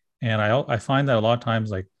 and I find that a lot of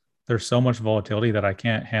times like there's so much volatility that I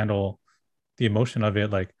can't handle the emotion of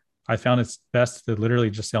it. Like I found it's best to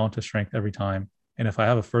literally just sell into strength every time. And if I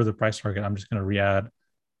have a further price target, I'm just going to re-add.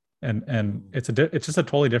 And it's just a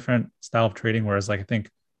totally different style of trading. Whereas like I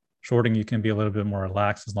think shorting, you can be a little bit more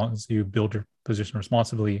relaxed as long as you build your position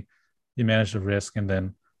responsibly, you manage the risk, and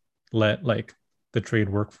then let like the trade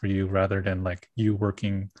work for you rather than like you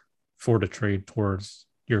working for the trade towards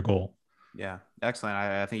your goal. Yeah, excellent.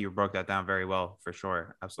 I think you broke that down very well for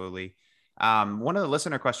sure. Absolutely. One of the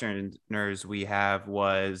listener questioners we have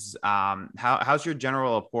was how's your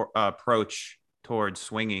general approach towards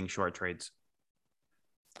swinging short trades?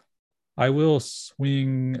 I will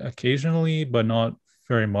swing occasionally, but not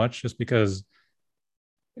very much, just because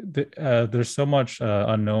there's so much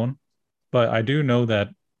unknown. But I do know that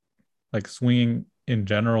like swinging in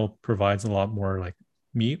general provides a lot more like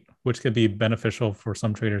meat, which could be beneficial for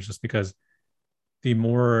some traders, just because the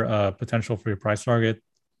more potential for your price target,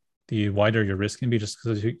 the wider your risk can be, just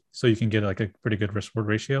because so you can get like a pretty good risk reward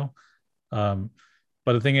ratio. But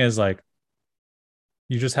the thing is, like,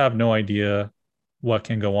 you just have no idea what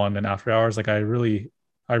can go on in after hours. Like I really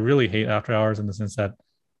hate after hours in the sense that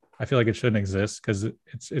I feel like it shouldn't exist because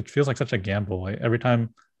it feels like such a gamble. Like every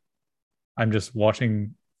time I'm just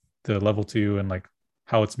watching the level two and like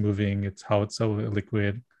how it's moving, it's how it's so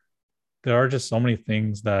liquid. There are just so many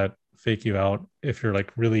things that fake you out if you're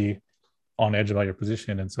like really on edge about your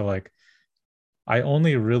position. And so like I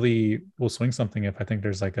only really will swing something if I think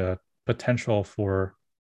there's like a potential for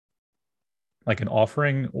like an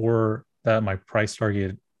offering or that my price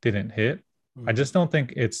target didn't hit. Mm-hmm. I just don't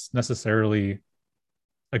think it's necessarily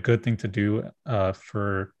a good thing to do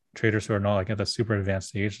for traders who are not like at the super advanced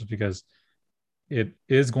stage, because it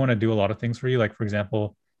is going to do a lot of things for you. Like, for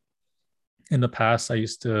example, in the past, I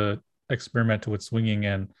used to experiment with swinging,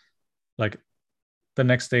 and like the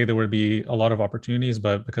next day there would be a lot of opportunities,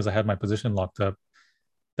 but because I had my position locked up,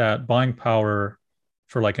 that buying power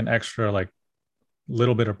for like an extra like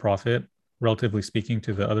little bit of profit, relatively speaking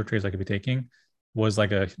to the other trades I could be taking, was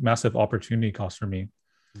like a massive opportunity cost for me.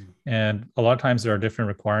 And a lot of times there are different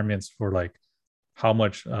requirements for like how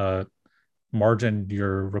much margin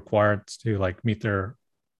you're required to like meet their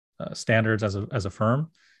standards as a firm.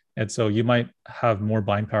 And so you might have more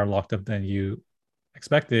buying power locked up than you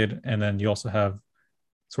expected, and then you also have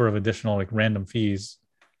sort of additional like random fees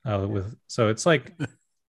with. So it's like,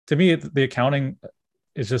 to me, the accounting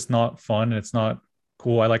is just not fun. It's not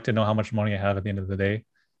cool. I like to know how much money I have at the end of the day,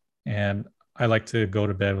 and I like to go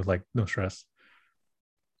to bed with like no stress.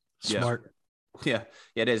 Smart. Yeah,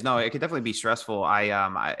 it is. No, it could definitely be stressful.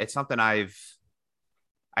 It's something I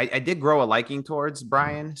did grow a liking towards,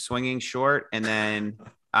 Brian, swinging short, and then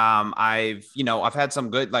I've had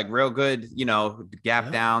some good, like real good,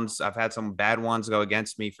 gap downs. I've had some bad ones go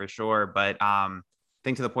against me for sure, but I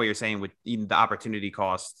think to the point you're saying with even the opportunity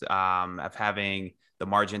cost of having the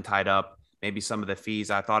margin tied up, maybe some of the fees,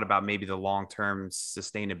 I thought about maybe the long-term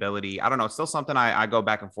sustainability. I don't know. It's still something I go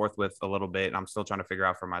back and forth with a little bit, and I'm still trying to figure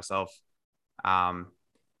out for myself.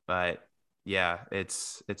 But yeah,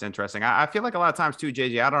 it's interesting. I feel like a lot of times too,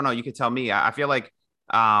 JJ, I don't know, you could tell me. I feel like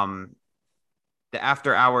the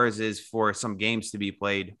after hours is for some games to be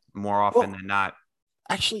played more often than not.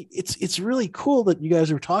 Actually, it's really cool that you guys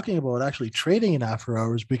are talking about actually trading in after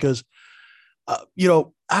hours, because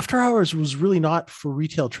after hours was really not for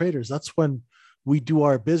retail traders. That's when we do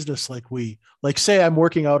our business. Like say I'm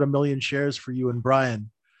working out 1 million shares for you and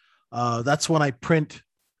Brian. That's when I print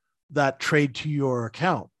that trade to your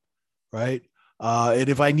account, right? And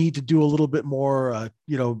if I need to do a little bit more,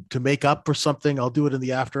 to make up for something, I'll do it in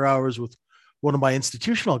the after hours with one of my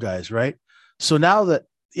institutional guys, right? So now that,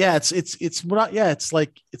 it's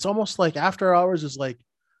almost like after hours is like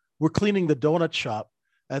we're cleaning the donut shop,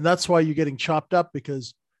 and that's why you're getting chopped up,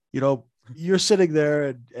 because you're sitting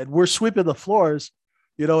there and we're sweeping the floors,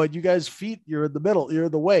 and you guys' feet, you're in the middle, you're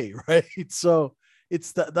in the way, right? So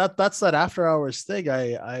it's that's that after hours thing.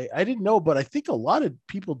 I didn't know, but I think a lot of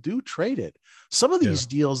people do trade it. Some of these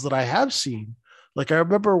deals that I have seen, like I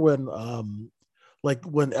remember when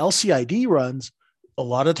LCID runs, a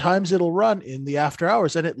lot of times it'll run in the after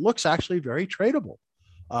hours, and it looks actually very tradable.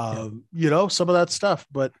 Some of that stuff,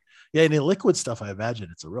 but yeah, in the liquid stuff, I imagine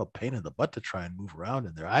it's a real pain in the butt to try and move around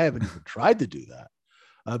in there. I haven't even tried to do that.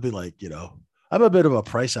 I'd be like, I'm a bit of a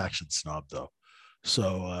price action snob though.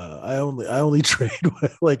 So I only trade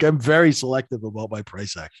like I'm very selective about my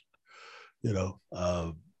price action.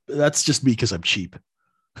 That's just me because I'm cheap.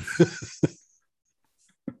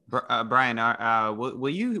 Brian, will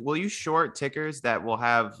you short tickers that will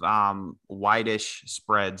have whitish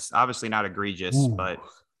spreads? Obviously not egregious, but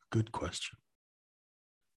good question.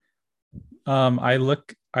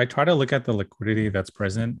 I try to look at the liquidity that's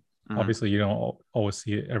present. Mm-hmm. Obviously, you don't always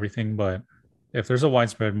see everything, but if there's a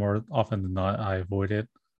widespread, more often than not, I avoid it.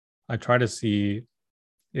 I try to see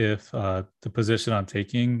if the position I'm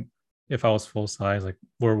taking, if I was full size, like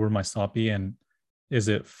where would my stop be, and is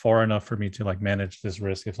it far enough for me to like manage this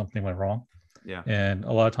risk if something went wrong? Yeah. And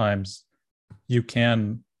a lot of times you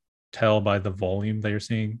can tell by the volume that you're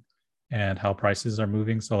seeing and how prices are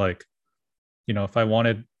moving. So like, if I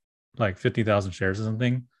wanted like 50,000 shares or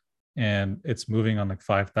something, and it's moving on like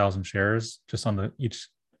 5,000 shares just on each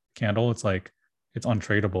candle, it's like, it's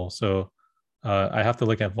untradeable. So I have to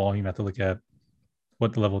look at volume. I have to look at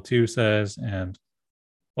what the level 2 says. And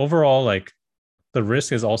overall, like the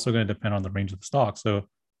risk is also going to depend on the range of the stock. So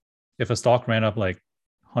if a stock ran up like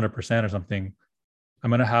 100% or something, I'm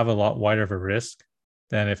going to have a lot wider of a risk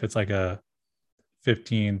than if it's like a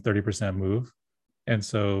 15-30% move. And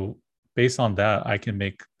so based on that, I can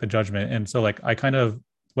make the judgment. And so like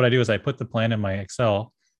what I do is I put the plan in my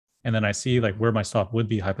Excel, and then I see like where my stop would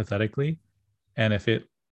be hypothetically. And if it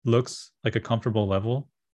looks like a comfortable level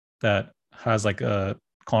that has like a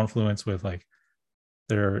confluence with like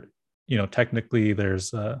there, technically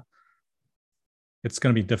there's it's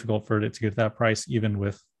going to be difficult for it to get that price even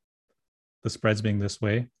with the spreads being this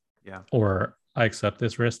way. Yeah. Or I accept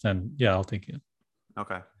this risk, then yeah, I'll take it.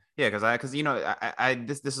 Okay. Yeah, because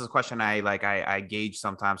this is a question I gauge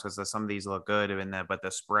sometimes because some of these look good but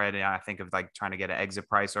the spread, I think of like trying to get an exit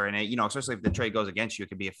price or especially if the trade goes against you, it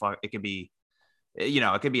could be it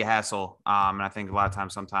could be a hassle. And I think a lot of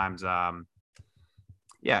times sometimes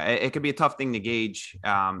it could be a tough thing to gauge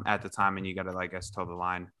at the time, and you got to I guess toe the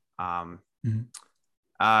line.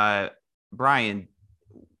 Brian,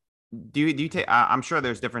 do you take? I'm sure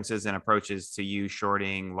there's differences in approaches to you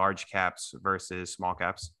shorting large caps versus small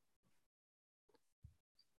caps.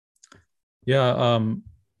 Yeah,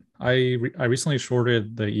 I recently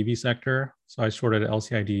shorted the EV sector, so I shorted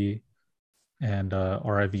LCID and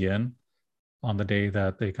RIVN on the day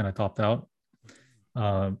that they kind of topped out.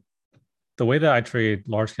 The way that I trade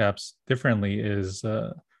large caps differently is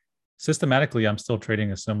systematically. I'm still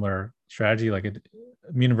trading a similar strategy,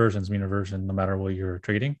 mean aversion, no matter what you're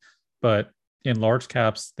trading. But in large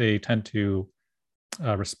caps, they tend to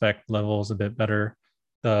respect levels a bit better.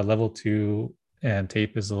 The level 2 and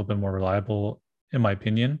tape is a little bit more reliable, in my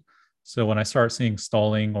opinion. So when I start seeing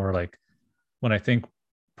stalling, or when I think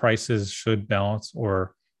prices should bounce,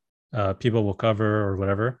 or people will cover or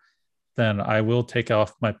whatever, then I will take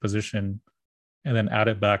off my position and then add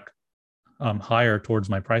it back higher towards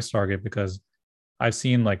my price target, because I've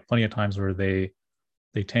seen plenty of times where they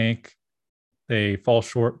tank, they fall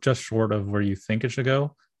just short of where you think it should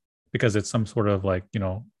go, because it's some sort of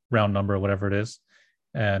round number or whatever it is,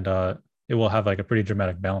 and it will have a pretty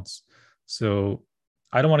dramatic bounce. So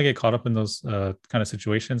I don't want to get caught up in those kind of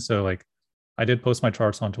situations. So I did post my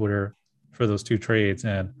charts on Twitter for those 2 trades,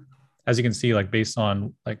 and as you can see, based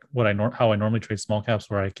on how I normally trade small caps,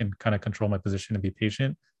 where I can kind of control my position and be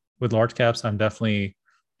patient. With large caps, I'm definitely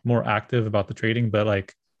more active about the trading,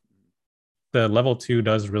 but the level 2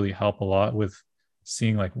 does really help a lot with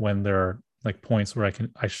seeing when there are points where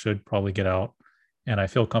I should probably get out, and I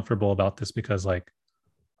feel comfortable about this because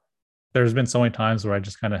there's been so many times where I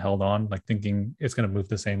just kind of held on, thinking it's going to move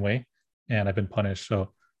the same way, and I've been punished.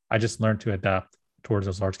 So I just learned to adapt towards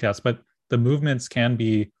those large caps. But the movements can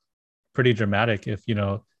be pretty dramatic if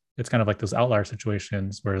it's kind of those outlier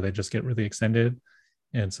situations where they just get really extended.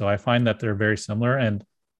 And so I find that they're very similar. And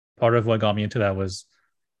part of what got me into that was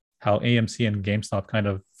how AMC and GameStop kind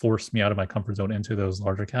of forced me out of my comfort zone into those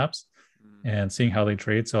larger caps and seeing how they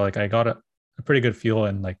trade. So I got a pretty good feel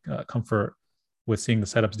and comfort with seeing the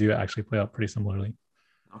setups do actually play out pretty similarly.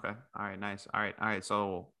 Okay. All right. Nice. All right.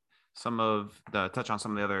 So touch on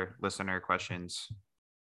some of the other listener questions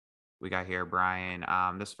we got here, Brian.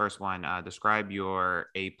 This first one, describe your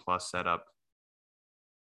A+ setup.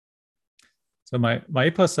 So my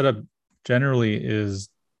A+ setup generally is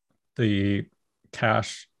the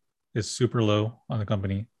cash is super low on the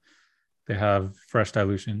company. They have fresh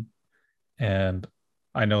dilution, and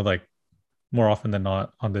I know more often than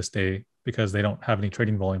not on this day, because they don't have any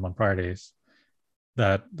trading volume on prior days,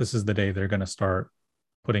 that this is the day they're going to start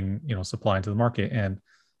putting supply into the market. And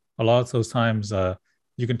a lot of those times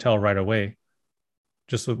you can tell right away,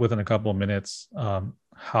 just within a couple of minutes,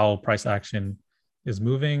 how price action is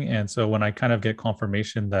moving. And so when I kind of get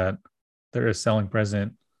confirmation that there is selling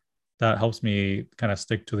present, that helps me kind of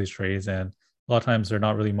stick to these trades. And a lot of times they're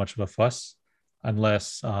not really much of a fuss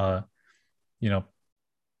unless sometimes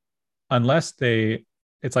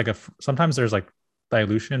there's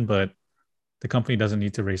dilution, but the company doesn't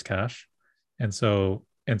need to raise cash. And so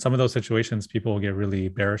in some of those situations, people will get really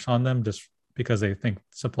bearish on them just because they think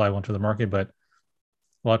supply will enter the market. But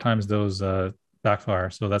a lot of times those backfire.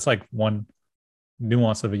 So that's one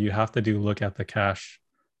nuance of it. You have to look at the cash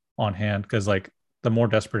on hand, because the more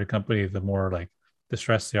desperate a company, the more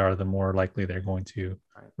distressed they are, the more likely they're going to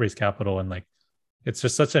raise capital. And it's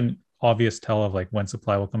just such an obvious tell of when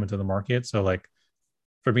supply will come into the market. So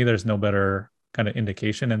for me, there's no better kind of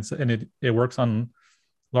indication, and it works on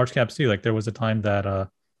large caps too. There was a time that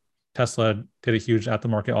Tesla did a huge at the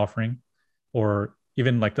market offering, or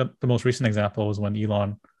even the most recent example was when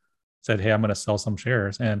Elon said, "Hey, I'm going to sell some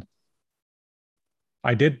shares." And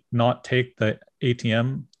I did not take the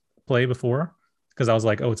ATM play before, because I was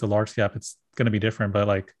oh, it's a large cap, it's going to be different.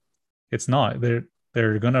 But it's not.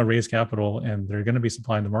 They're going to raise capital and they're going to be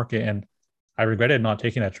supplying the market. And I regretted not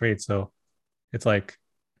taking that trade. So it's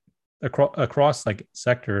across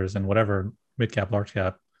sectors and whatever, mid cap, large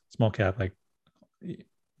cap, small cap,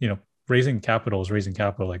 raising capital is raising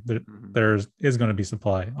capital. There is going to be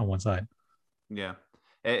supply on one side. Yeah.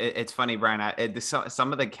 It's funny, Brian.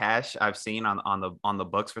 Some of the cash I've seen on the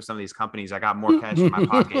books for some of these companies, I got more cash in my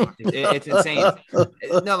pocket. It's insane.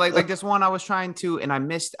 No, like this one I was trying to, and I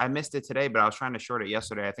missed it today, but I was trying to short it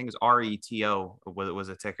yesterday. I think it's RETO was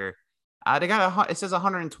a ticker. They got it says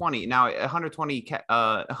 120 now,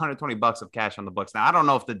 120 bucks of cash on the books. Now I don't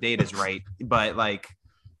know if the data is right, but like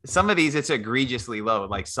some of these, it's egregiously low,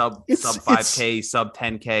 like sub 5K, sub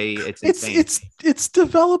 10K. It's insane. It's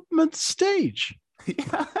development stage. Hey,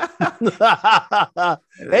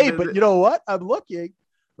 but you know what? I'm looking.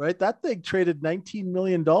 Right, that thing traded $19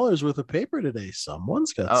 million worth of paper today.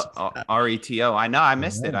 Someone's got RETO. I know. I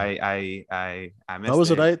missed it. I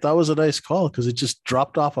missed it. That was a nice call because it just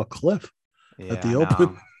dropped off a cliff at the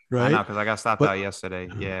open. Right, I know because I got stopped out yesterday.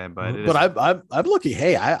 Yeah, but I'm looking.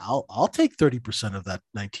 Hey, I'll take 30% of that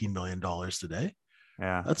 $19 million today.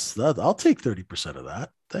 Yeah, I'll take 30% of that.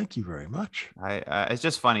 Thank you very much. It's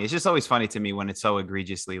just funny. It's just always funny to me when it's so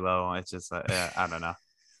egregiously low. It's just I don't know.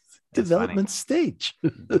 Development stage.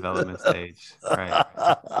 Development stage. Right.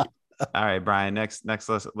 All right, Brian. Next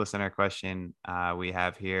listener question we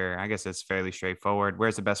have here. I guess it's fairly straightforward.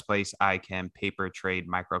 Where's the best place I can paper trade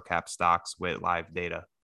microcap stocks with live data?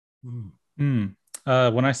 When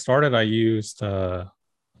I started, I used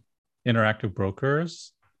Interactive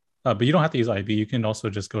Brokers, but you don't have to use IB. You can also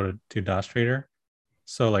just go to Dash Trader.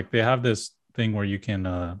 So like they have this thing where you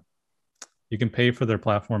can pay for their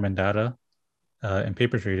platform and data and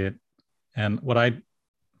paper trade it. And when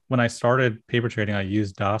I started paper trading, I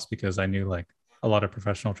used DAS because I knew like a lot of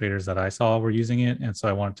professional traders that I saw were using it. And so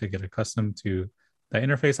I wanted to get accustomed to that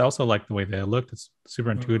interface. I also like the way that it looked. It's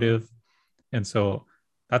super intuitive. And so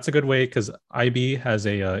that's a good way because IB has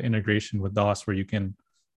a integration with DAS where you can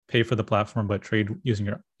pay for the platform, but trade using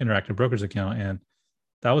your Interactive Brokers account. And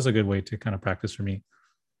that was a good way to kind of practice for me.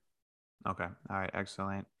 Okay. All right.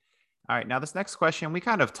 Excellent. All right. Now, this next question, we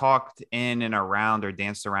kind of talked in and around or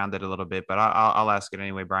danced around it a little bit, but I'll ask it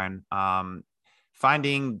anyway, Brian.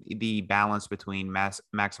 Finding the balance between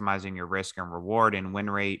maximizing your risk and reward and win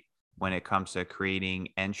rate when it comes to creating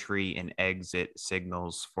entry and exit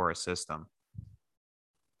signals for a system.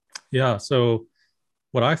 Yeah. So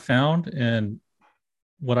what I found and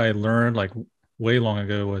what I learned like way long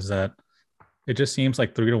ago was that it just seems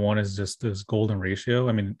like 3-to-1 is just this golden ratio.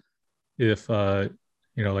 I mean, if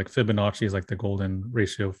like Fibonacci is like the golden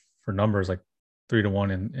ratio for numbers, like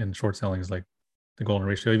 3-to-1 and short selling is like the golden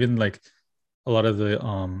ratio. Even like a lot of the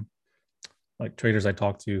like traders I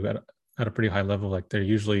talk to at a pretty high level, like they're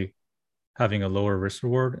usually having a lower risk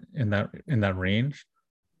reward in that range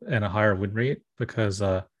and a higher win rate because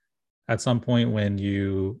at some point when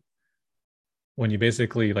you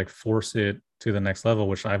basically like force it to the next level,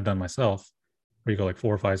 which I've done myself, where you go like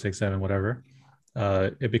 4, 5, 6, 7, whatever,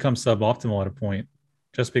 it becomes suboptimal at a point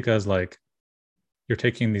just because like you're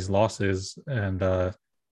taking these losses and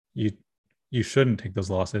you shouldn't take those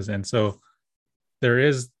losses. And so there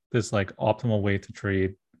is this like optimal way to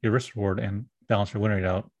trade your risk reward and balance your win rate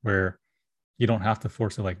out where you don't have to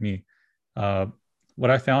force it like me. What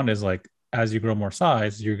I found is like, as you grow more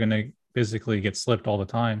size, you're going to basically get slipped all the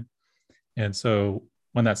time. And so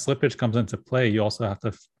when that slippage comes into play, you also have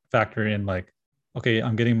to factor in like, okay,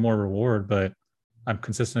 I'm getting more reward, but I'm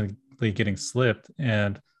consistently getting slipped.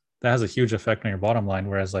 And that has a huge effect on your bottom line.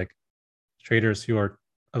 Whereas like traders who are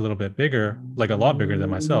a little bit bigger, like a lot bigger than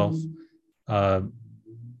myself,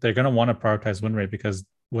 they're going to want to prioritize win rate because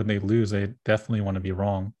when they lose, they definitely want to be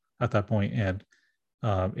wrong at that point. And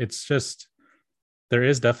it's just, there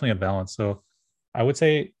is definitely a balance. So I would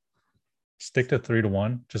say stick to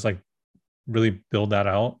 3-to-1, just like really build that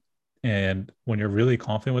out. And when you're really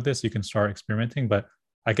confident with this, you can start experimenting. But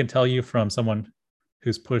I can tell you from someone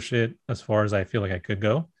who's pushed it as far as I feel like I could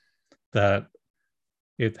go, that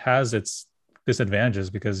it has its disadvantages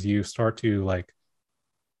because you start to like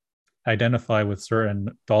identify with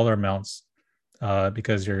certain dollar amounts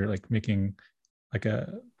because you're like making like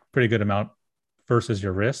a pretty good amount versus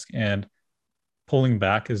your risk, and pulling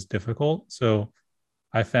back is difficult. So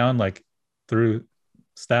I found like through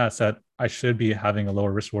stats that I should be having a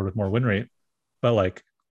lower risk reward with more win rate, but like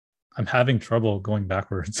I'm having trouble going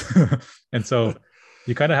backwards. And so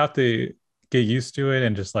you kind of have to get used to it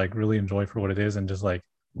and just like really enjoy for what it is. And just like,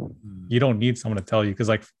 you don't need someone to tell you. Cause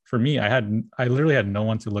like for me, I literally had no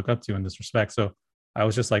one to look up to in this respect. So I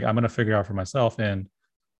was just like, I'm going to figure out for myself. And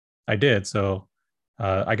I did. So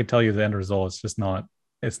I could tell you the end result. It's not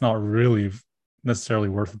really necessarily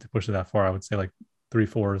worth it to push it that far. I would say like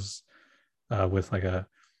 3-4s with like a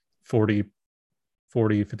 50%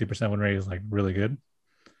 win rate is like really good.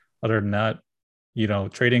 Other than that,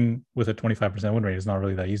 trading with a 25% win rate is not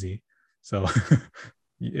really that easy. So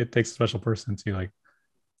it takes a special person to like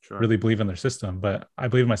Sure. really believe in their system, but I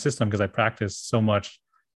believe in my system because I practice so much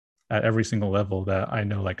at every single level that I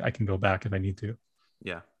know like I can go back if I need to.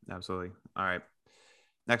 Yeah, absolutely. All right.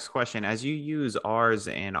 Next question. As you use R's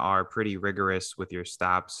and are pretty rigorous with your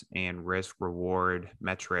stops and risk reward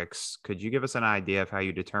metrics, could you give us an idea of how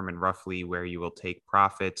you determine roughly where you will take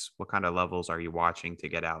profits? What kind of levels are you watching to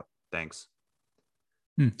get out? Thanks.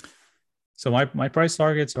 So my price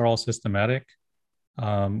targets are all systematic,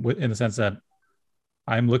 in the sense that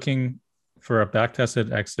I'm looking for a back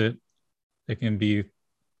tested exit. It can be,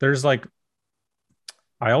 there's like,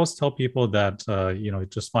 I always tell people that,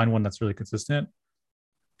 just find one that's really consistent.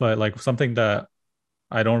 But like something that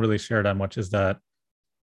I don't really share that much is that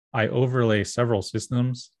I overlay several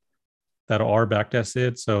systems that are back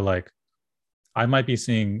tested. So like I might be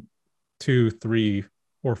seeing 2, 3,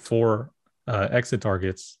 or 4 exit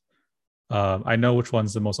targets. I know which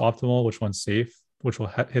one's the most optimal, which one's safe, which will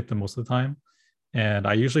hit the most of the time. And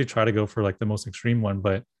I usually try to go for like the most extreme one.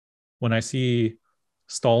 But when I see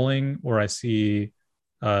stalling or I see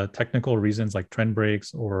technical reasons like trend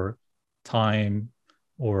breaks or time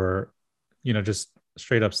or, just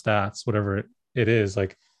straight up stats, whatever it is,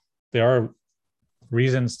 like there are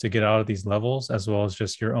reasons to get out of these levels as well as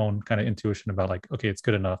just your own kind of intuition about like, okay, it's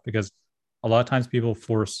good enough, because a lot of times people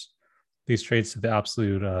force these trades to the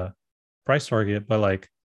absolute price target, but like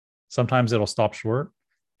sometimes it'll stop short.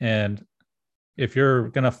 And if you're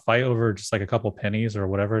going to fight over just like a couple pennies or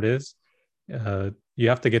whatever it is, you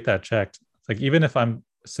have to get that checked. Like even if I'm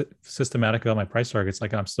systematic about my price targets,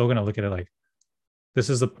 like I'm still going to look at it like this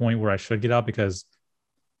is the point where I should get out because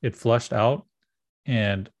it flushed out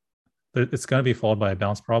and it's going to be followed by a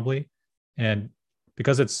bounce probably. And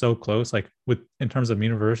because it's so close, like in terms of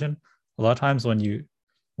mean reversion, a lot of times when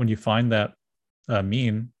you find that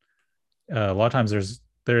mean, a lot of times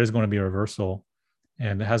there is going to be a reversal,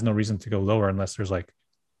 and it has no reason to go lower unless there's like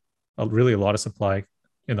really a lot of supply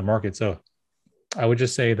in the market. So I would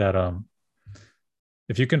just say that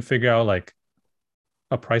if you can figure out like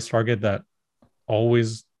a price target that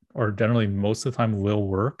always or generally most of the time will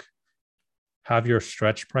work, have your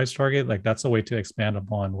stretch price target. Like that's a way to expand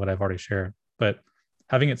upon what I've already shared. But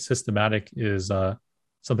having it systematic is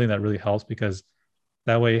something that really helps, because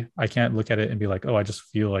that way I can't look at it and be like, oh, I just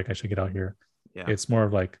feel like I should get out here. Yeah. It's more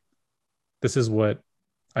of like, this is what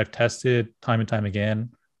I've tested time and time again.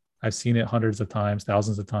 I've seen it hundreds of times,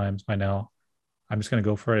 thousands of times by now. I'm just going to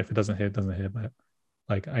go for it. If it doesn't hit, it doesn't hit. But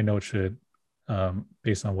like, I know it should,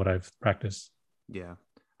 based on what I've practiced. Yeah.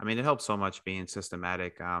 I mean, it helps so much being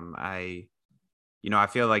systematic. I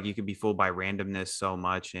feel like you can be fooled by randomness so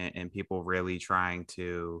much, and people really trying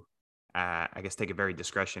to, I guess, take it very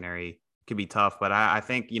discretionary can be tough. But I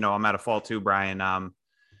think, I'm at a fault too, Brian,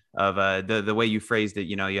 of the way you phrased it.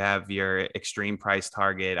 You have your extreme price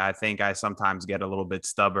target. I think I sometimes get a little bit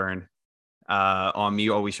stubborn on me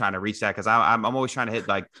always trying to reach that, because I'm always trying to hit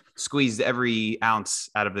like squeeze every ounce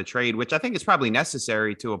out of the trade, which I think is probably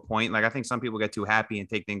necessary to a point. Like I think some people get too happy and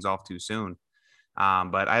take things off too soon.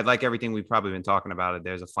 But I like everything we've probably been talking about it.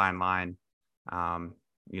 There's a fine line.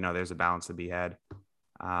 There's a balance to be had.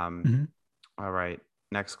 All right.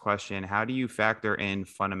 Next question. How do you factor in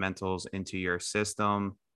fundamentals into your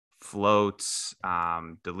system, floats,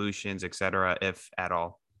 dilutions, etc., if at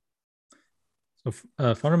all?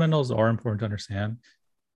 So fundamentals are important to understand.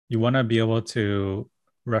 You want to be able to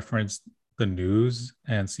reference the news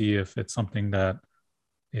and see if it's something that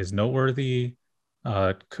is noteworthy,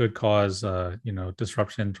 could cause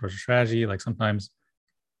disruption towards a strategy. Like sometimes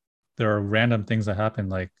there are random things that happen,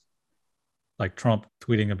 like Trump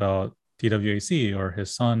tweeting about TWAC, or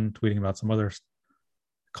his son tweeting about some other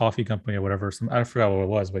coffee company or whatever. I forgot what it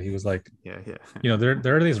was, but he was like, yeah.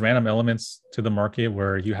 There are these random elements to the market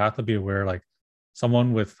where you have to be aware, like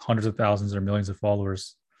someone with hundreds of thousands or millions of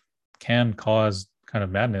followers can cause kind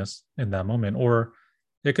of madness in that moment, or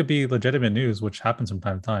it could be legitimate news, which happens from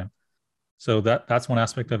time to time. So that's one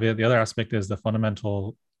aspect of it. The other aspect is the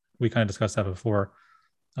fundamental. We kind of discussed that before.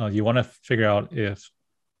 You want to figure out if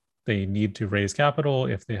they need to raise capital,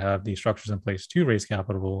 if they have the structures in place to raise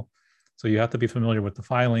capital. So you have to be familiar with the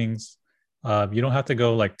filings. You don't have to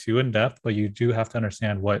go like too in depth, but you do have to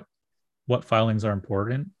understand what filings are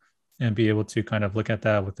important and be able to kind of look at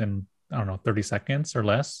that within, 30 seconds or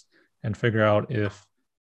less, and figure out if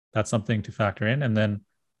that's something to factor in. And then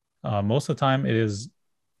most of the time it is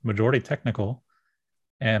majority technical.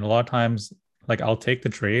 And a lot of times, like I'll take the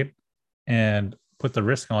trade and put the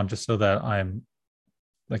risk on just so that I'm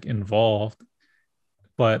like involved,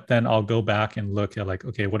 but then I'll go back and look at like,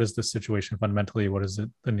 okay, what is the situation fundamentally? What is it,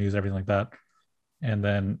 the news, everything like that. And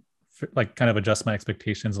then like kind of adjust my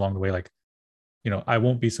expectations along the way. Like I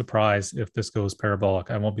won't be surprised if this goes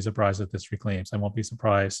parabolic. I won't be surprised if this reclaims. I won't be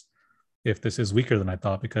surprised if this is weaker than I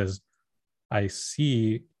thought, because I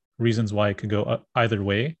see reasons why it could go either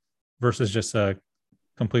way versus just a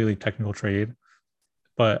completely technical trade.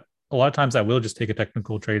 But a lot of times I will just take a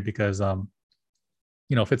technical trade because,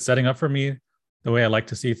 if it's setting up for me the way I like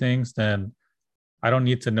to see things, then I don't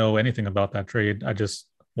need to know anything about that trade. I just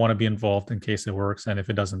want to be involved in case it works. And if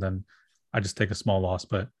it doesn't, then I just take a small loss.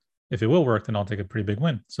 But if it will work, then I'll take a pretty big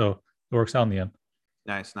win. So it works out in the end.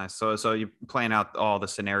 Nice. So you're playing out all the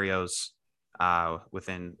scenarios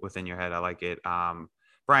within your head. I like it.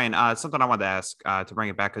 Brian, something I wanted to ask to bring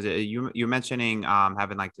it back, because you mentioning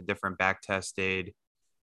having like the different back tested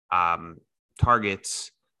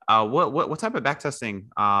targets. What type of back testing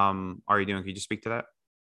are you doing? Can you just speak to that?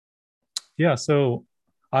 Yeah, so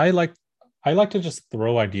I like to just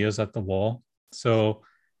throw ideas at the wall. So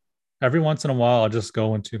every once in a while, I'll just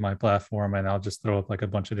go into my platform and I'll just throw up like a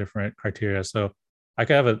bunch of different criteria. So I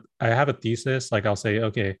have a thesis. Like I'll say,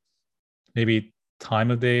 okay, maybe time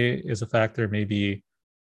of day is a factor. Maybe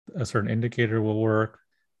a certain indicator will work.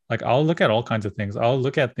 Like I'll look at all kinds of things. I'll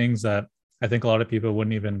look at things that I think a lot of people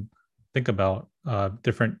wouldn't even think about.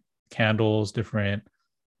 Different candles, different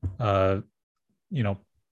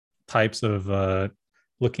types of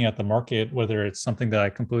looking at the market, whether it's something that I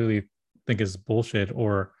completely think is bullshit,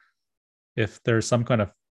 or if there's some kind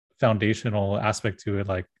of foundational aspect to it,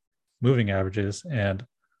 like moving averages. And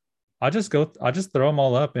I'll just throw them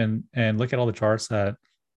all up and look at all the charts that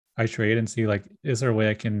I trade and see, like, is there a way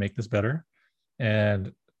I can make this better?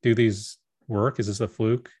 And do these work? Is this a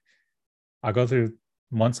fluke? I'll go through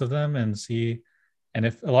months of them and see. And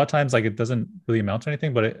if a lot of times, like, it doesn't really amount to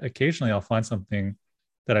anything, but occasionally I'll find something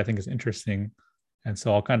that I think is interesting. And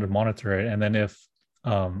so I'll kind of monitor it. And then if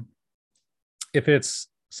it's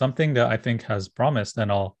something that I think has promise, then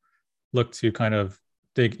I'll look to kind of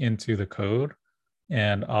dig into the code,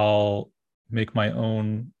 and I'll make my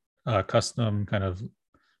own custom kind of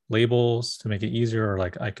labels to make it easier. Or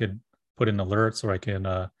like I could put in alerts, or I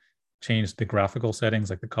can change the graphical settings,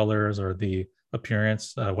 like the colors or the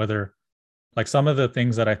appearance, whether like some of the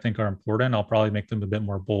things that I think are important, I'll probably make them a bit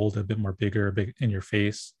more bold, a bit more bigger, big in your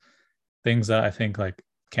face. Things that I think like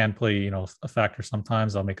can play, a factor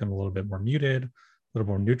sometimes, I'll make them a little bit more muted, a little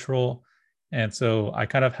more neutral. And so I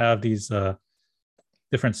kind of have these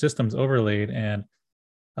different systems overlaid, and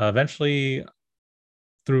eventually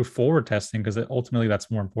through forward testing, because ultimately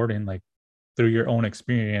that's more important, like through your own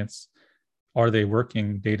experience, are they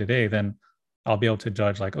working day to day? Then I'll be able to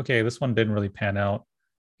judge like, okay, this one didn't really pan out,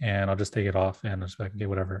 and I'll just take it off and just like, okay,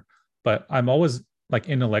 whatever. But I'm always like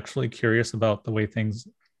intellectually curious about the way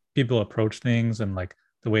people approach things, and like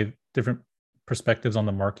the way different perspectives on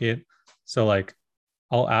the market. So like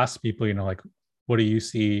I'll ask people, like, what do you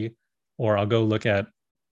see? Or I'll go look at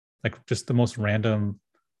like just the most random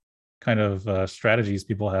kind of strategies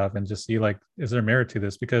people have and just see like, is there merit to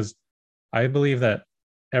this? Because I believe that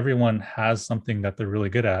everyone has something that they're really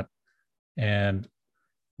good at. And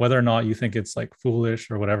whether or not you think it's like foolish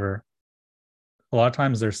or whatever, a lot of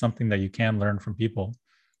times there's something that you can learn from people.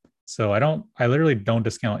 So I literally don't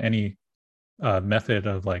discount any method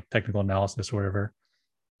of like technical analysis or whatever.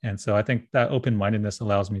 And so I think that open-mindedness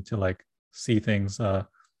allows me to like see things.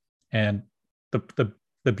 And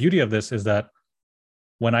the beauty of this is that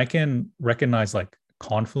when I can recognize like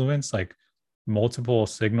confluence, like multiple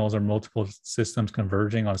signals or multiple systems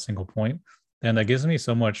converging on a single point, then that gives me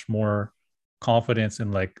so much more confidence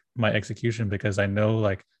in like my execution, because I know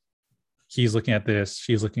like he's looking at this,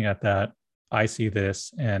 she's looking at that, I see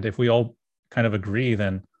this. And if we all kind of agree,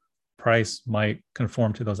 then price might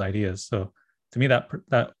conform to those ideas. So to me, that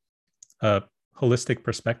holistic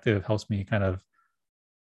perspective helps me kind of,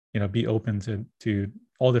 be open to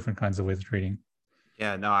all different kinds of ways of trading.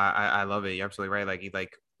 Yeah, no, I love it. You're absolutely right.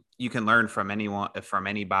 Like you can learn from anyone, from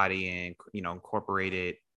anybody, and incorporate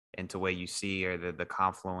it into what you see, or the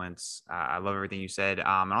confluence. I love everything you said.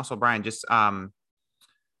 And also, Brian, just out of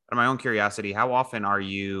my own curiosity, how often are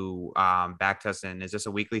you back testing? Is this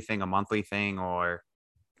a weekly thing, a monthly thing, or?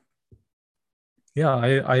 Yeah,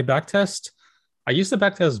 I back test. I used to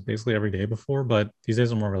back test basically every day before, but these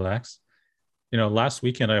days I'm more relaxed. Last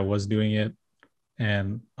weekend I was doing it,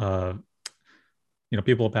 and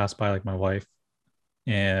people pass by, like my wife,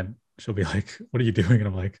 and she'll be like, "What are you doing?" And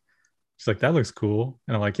I'm like, she's like, "That looks cool."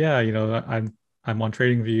 And I'm like, "Yeah, I'm on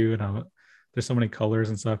TradingView, and there's so many colors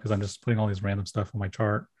and stuff because I'm just putting all these random stuff on my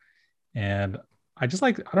chart." And I just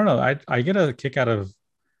like, I don't know, I get a kick out of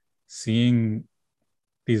seeing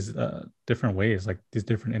these different ways, like these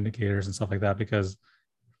different indicators and stuff like that, because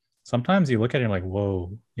sometimes you look at it and you're like,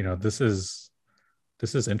 whoa, this is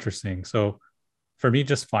interesting. So for me,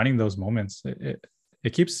 just finding those moments,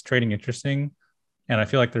 it keeps trading interesting. And I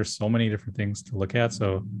feel like there's so many different things to look at.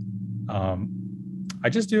 So I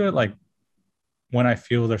just do it like when I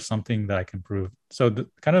feel there's something that I can prove. So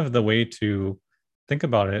kind of the way to think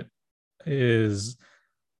about it is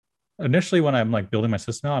initially when I'm like building my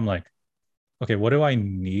system out, I'm like, okay, what do I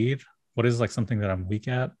need? What is like something that I'm weak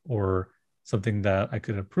at or something that I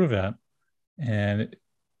could improve at? And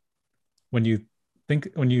when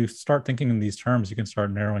you start thinking in these terms, you can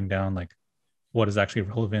start narrowing down like what is actually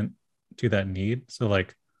relevant to that need. So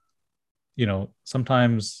like,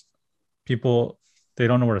 sometimes people, they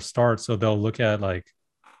don't know where to start. So they'll look at like,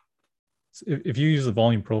 if you use the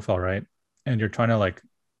volume profile, right? And you're trying to like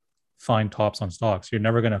find tops on stocks, you're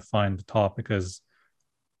never going to find the top because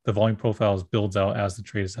the volume profiles builds out as the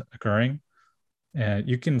trade is occurring. And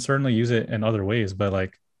you can certainly use it in other ways, but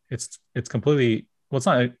like it's completely, well, it's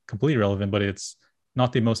not completely relevant, but it's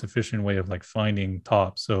not the most efficient way of like finding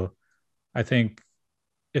tops. So I think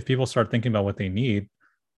if people start thinking about what they need,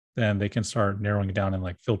 then they can start narrowing it down and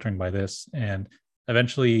like filtering by this. And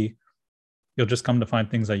eventually you'll just come to find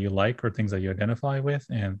things that you like or things that you identify with.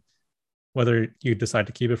 And whether you decide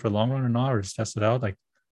to keep it for the long run or not, or just test it out, like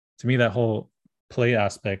to me, that whole play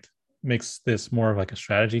aspect makes this more of like a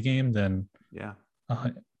strategy game than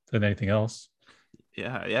anything else.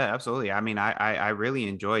 Yeah, absolutely. I mean, I really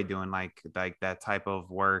enjoy doing like that type of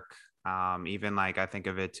work. Even like I think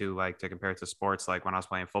of it too, like to compare it to sports. Like when I was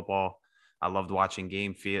playing football, I loved watching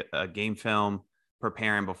game film,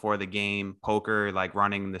 preparing before the game, poker, like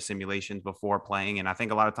running the simulations before playing. And I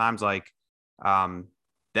think a lot of times like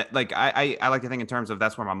that like I like to think in terms of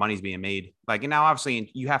that's where my money's being made. Like, and now obviously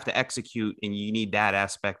you have to execute and you need that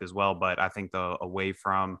aspect as well. But I think the away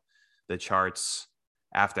from the charts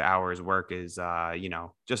after hours work is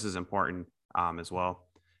just as important as well.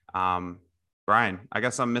 Brian, I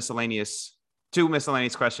got two miscellaneous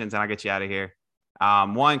questions and I'll get you out of here.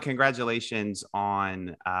 One, congratulations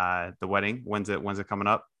on the wedding. When's it coming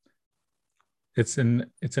up? It's in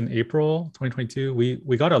April 2022.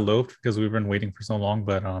 We got eloped because we've been waiting for so long,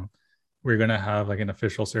 but we're gonna have like an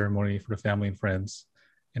official ceremony for the family and friends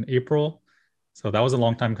in April. So that was a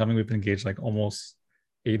long time coming. We've been engaged like almost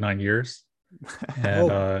 8-9 years.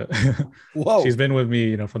 And Whoa. She's been with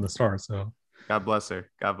me, from the start. So God bless her.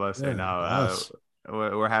 God bless her. No,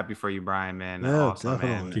 we're happy for you, Brian, man. Yeah, awesome,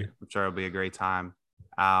 definitely. man. I'm sure it'll be a great time.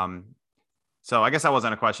 So I guess that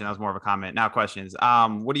wasn't a question. That was more of a comment. Now questions.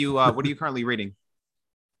 What are you currently reading?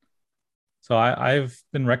 So I've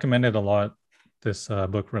been recommended a lot this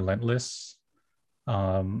book, Relentless.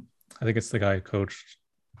 I think it's the guy who coached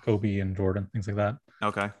Kobe and Jordan, things like that.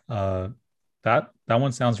 Okay. That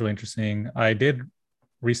one sounds really interesting. I did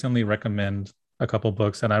recently recommend a couple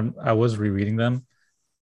books, and I was rereading them.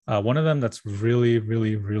 One of them that's really,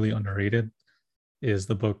 really, really underrated is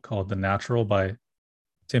the book called The Natural by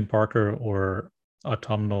Tim Parker, or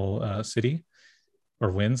Autumnal City,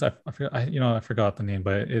 or Winds. I forgot the name,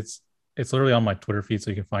 but it's literally on my Twitter feed,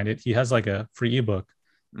 so you can find it. He has like a free ebook,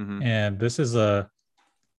 and this is a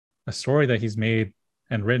story that he's made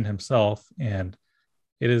and written himself, and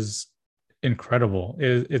it is incredible.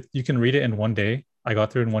 You can read it in one day. I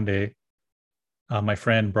got through it in one day. My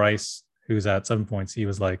friend Bryce, who's at 7 Points, he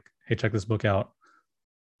was like, "Hey, check this book out."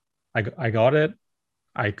 I got it.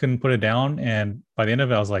 I couldn't put it down, and by the end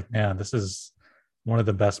of it, I was like, "Man, this is one of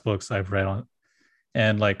the best books I've read on."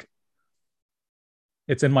 And like,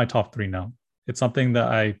 it's in my top 3 now. It's something that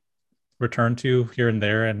I return to here and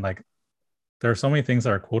there, and like, there are so many things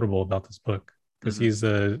that are quotable about this book because he's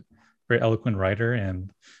a very eloquent writer,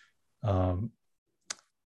 and I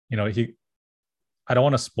don't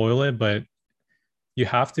want to spoil it, but you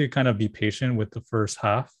have to kind of be patient with the first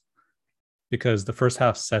half, because the first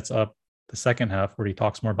half sets up the second half where he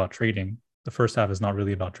talks more about trading. The first half is not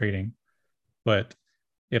really about trading, but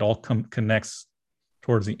it all connects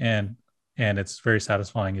towards the end, and it's very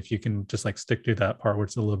satisfying if you can just like stick to that part where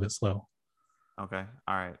it's a little bit slow. Okay.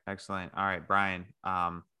 All right. Excellent. All right, Brian.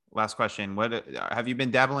 Last question. What have you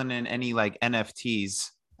been dabbling in any like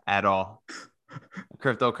NFTs at all?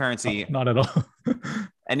 Cryptocurrency? Not at all.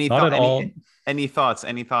 Any thoughts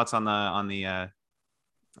on the on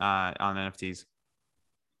NFTs?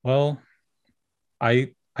 Well,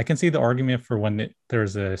 I can see the argument for when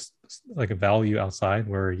there's a value outside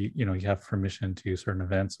where you have permission to certain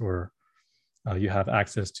events, or you have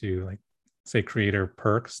access to, like, say, creator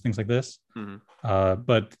perks, things like this.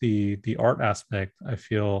 But the art aspect, I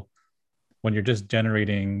feel, when you're just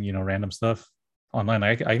generating random stuff online,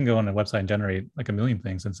 I can go on a website and generate like a million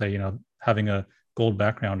things and say, having a gold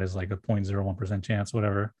background is like a 0.01% chance,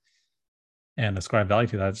 whatever, and ascribe value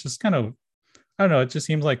to that. It's just kind of, I don't know, it just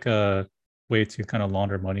seems like way to kind of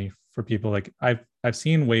launder money for people. Like I've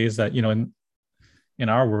seen ways that, you know, in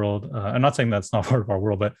our world, I'm not saying that's not part of our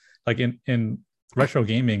world, but like in retro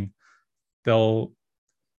gaming, they'll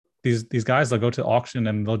these guys, they'll go to auction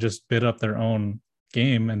and they'll just bid up their own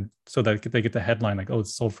game, and so that they get the headline like, oh,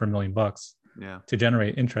 it's sold for $1 million, Yeah. to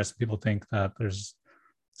generate interest. People think that there's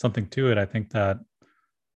something to it. I think that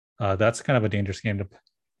that's kind of a dangerous game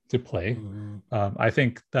to play. I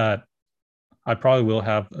think that I probably will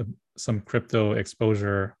have some crypto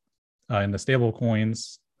exposure in the stable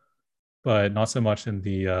coins, but not so much in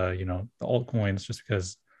the you know, the altcoins, just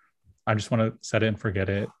because I just want to set it and forget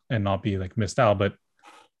it and not be like missed out. But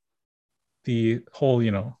the whole,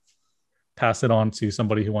 you know, pass it on to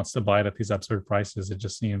somebody who wants to buy it at these absurd prices, it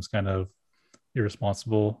just seems kind of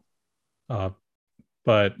irresponsible.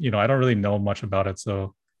 But you know, I don't really know much about it,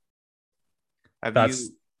 so Have that's you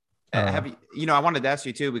have you, you know, I wanted to ask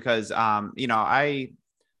you too, because you know, I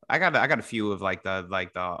got a few of like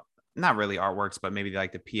the not really artworks, but maybe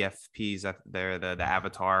like the PFPs that they're the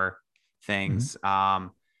avatar things.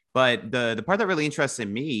 But the part that really interests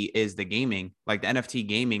me is the gaming, like the NFT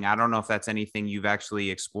gaming. I don't know if that's anything you've actually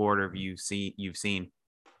explored or you've seen.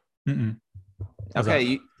 Mm-mm.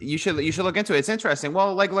 Okay, you should look into it. It's interesting.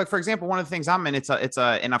 Well, like for example, one of the things I'm in, it's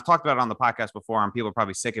a, and I've talked about it on the podcast before, and people are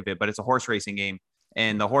probably sick of it, but it's a horse racing game,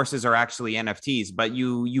 and the horses are actually NFTs. But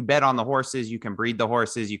you bet on the horses, you can breed the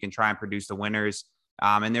horses, you can try and produce the winners,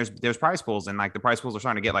 and there's prize pools, and like the prize pools are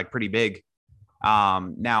starting to get like pretty big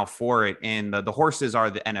now for it, and the horses are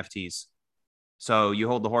the NFTs. So you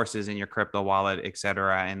hold the horses in your crypto wallet,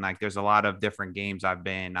 etc. And like there's a lot of different games I've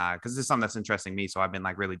been because this is something that's interesting me, so I've been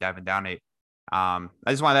like really diving down it. I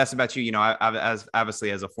just wanted to ask about you. You know, as obviously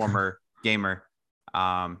as a former gamer,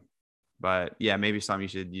 but yeah, maybe something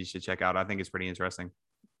you should check out. I think it's pretty interesting.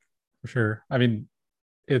 For sure. I mean,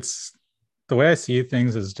 it's the way I see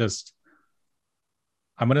things is just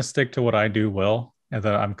I'm gonna stick to what I do well and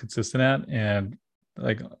that I'm consistent at. And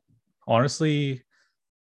like honestly,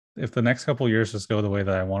 if the next couple of years just go the way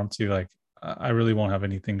that I want them to, like I really won't have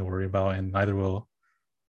anything to worry about, and neither will,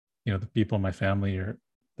 you know, the people in my family or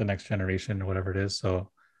the next generation or whatever it is. So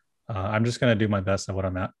I'm just gonna do my best at what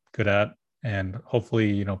I'm good at, and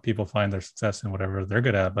hopefully, you know, people find their success in whatever they're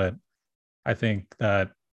good at. But I think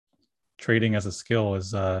that trading as a skill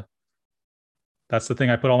is that's the thing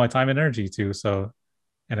I put all my time and energy to. So,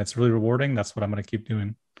 and it's really rewarding. That's what I'm going to keep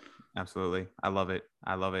doing. Absolutely. I love it.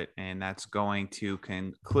 And that's going to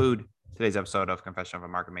conclude today's episode of Confession of a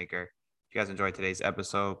Market Maker. If you guys enjoyed today's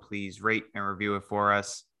episode, please rate and review it for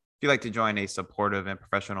us. If you'd like to join a supportive and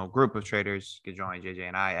professional group of traders, you can join JJ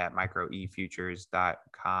and I at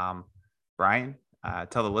microefutures.com. Brian,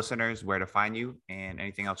 tell the listeners where to find you and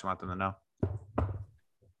anything else you want them to know.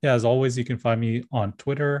 Yeah, as always, you can find me on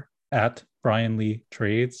Twitter at Brian Lee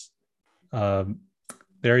Trades.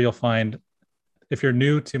 There you'll find, if you're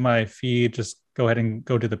new to my feed, just go ahead and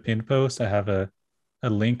go to the pinned post. I have a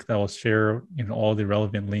link that will share, you know, all the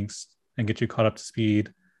relevant links and get you caught up to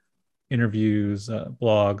speed, interviews,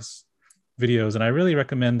 blogs, videos. And I really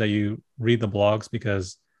recommend that you read the blogs,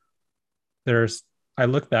 because I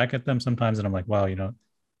look back at them sometimes and I'm like, wow, you know,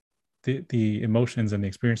 the emotions and the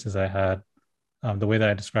experiences I had, the way that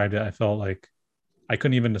I described it, I felt like I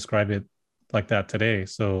couldn't even describe it like that today.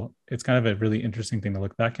 So it's kind of a really interesting thing to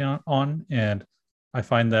look back on. And I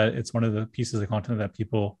find that it's one of the pieces of content that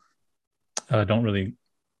people don't really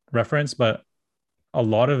reference, but a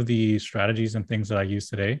lot of the strategies and things that I use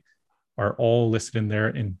today are all listed in there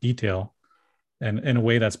in detail and in a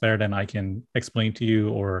way that's better than I can explain to you,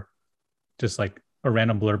 or just like a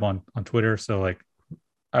random blurb on Twitter. So like,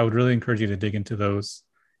 I would really encourage you to dig into those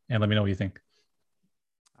and let me know what you think.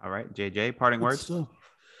 All right, JJ, parting words.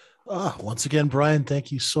 Once again, Brian,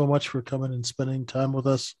 thank you so much for coming and spending time with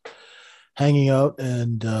us, hanging out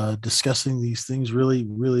and discussing these things. Really,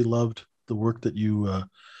 really loved the work that you're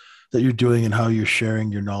doing and how you're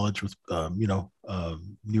sharing your knowledge with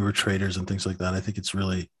newer traders and things like that. I think it's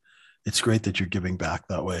great that you're giving back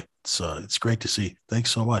that way. It's great to see.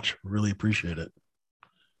 Thanks so much. Really appreciate it.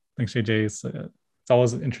 Thanks, JJ. It's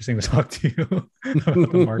always interesting to talk to you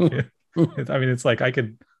about the market. I mean, it's like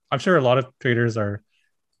I'm sure a lot of traders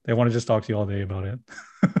they want to just talk to you all day about it.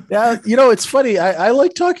 Yeah, you know, it's funny. I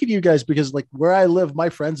like talking to you guys because, like, where I live, my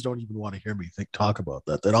friends don't even want to hear me talk about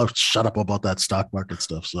that. Then I'll shut up about that stock market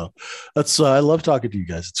stuff. So I love talking to you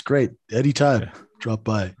guys. It's great. Anytime, drop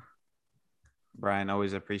by. Brian,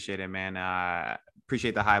 always appreciate it, man.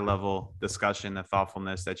 Appreciate the high level discussion, the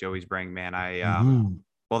thoughtfulness that you always bring, man.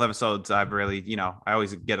 Both episodes, I've really, you know, I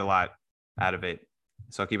always get a lot out of it.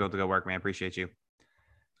 So keep up the good work, man. Appreciate you.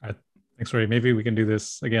 All right. Thanks, Ray. Maybe we can do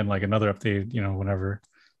this again, like another update, you know, whenever.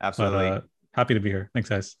 Absolutely. But, happy to be here. Thanks,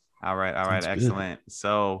 guys. All right. Sounds good. Excellent.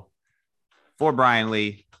 So for Brian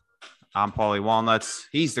Lee, I'm Paulie Walnuts.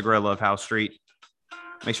 He's the gorilla of House Street.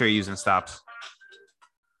 Make sure you're using stops.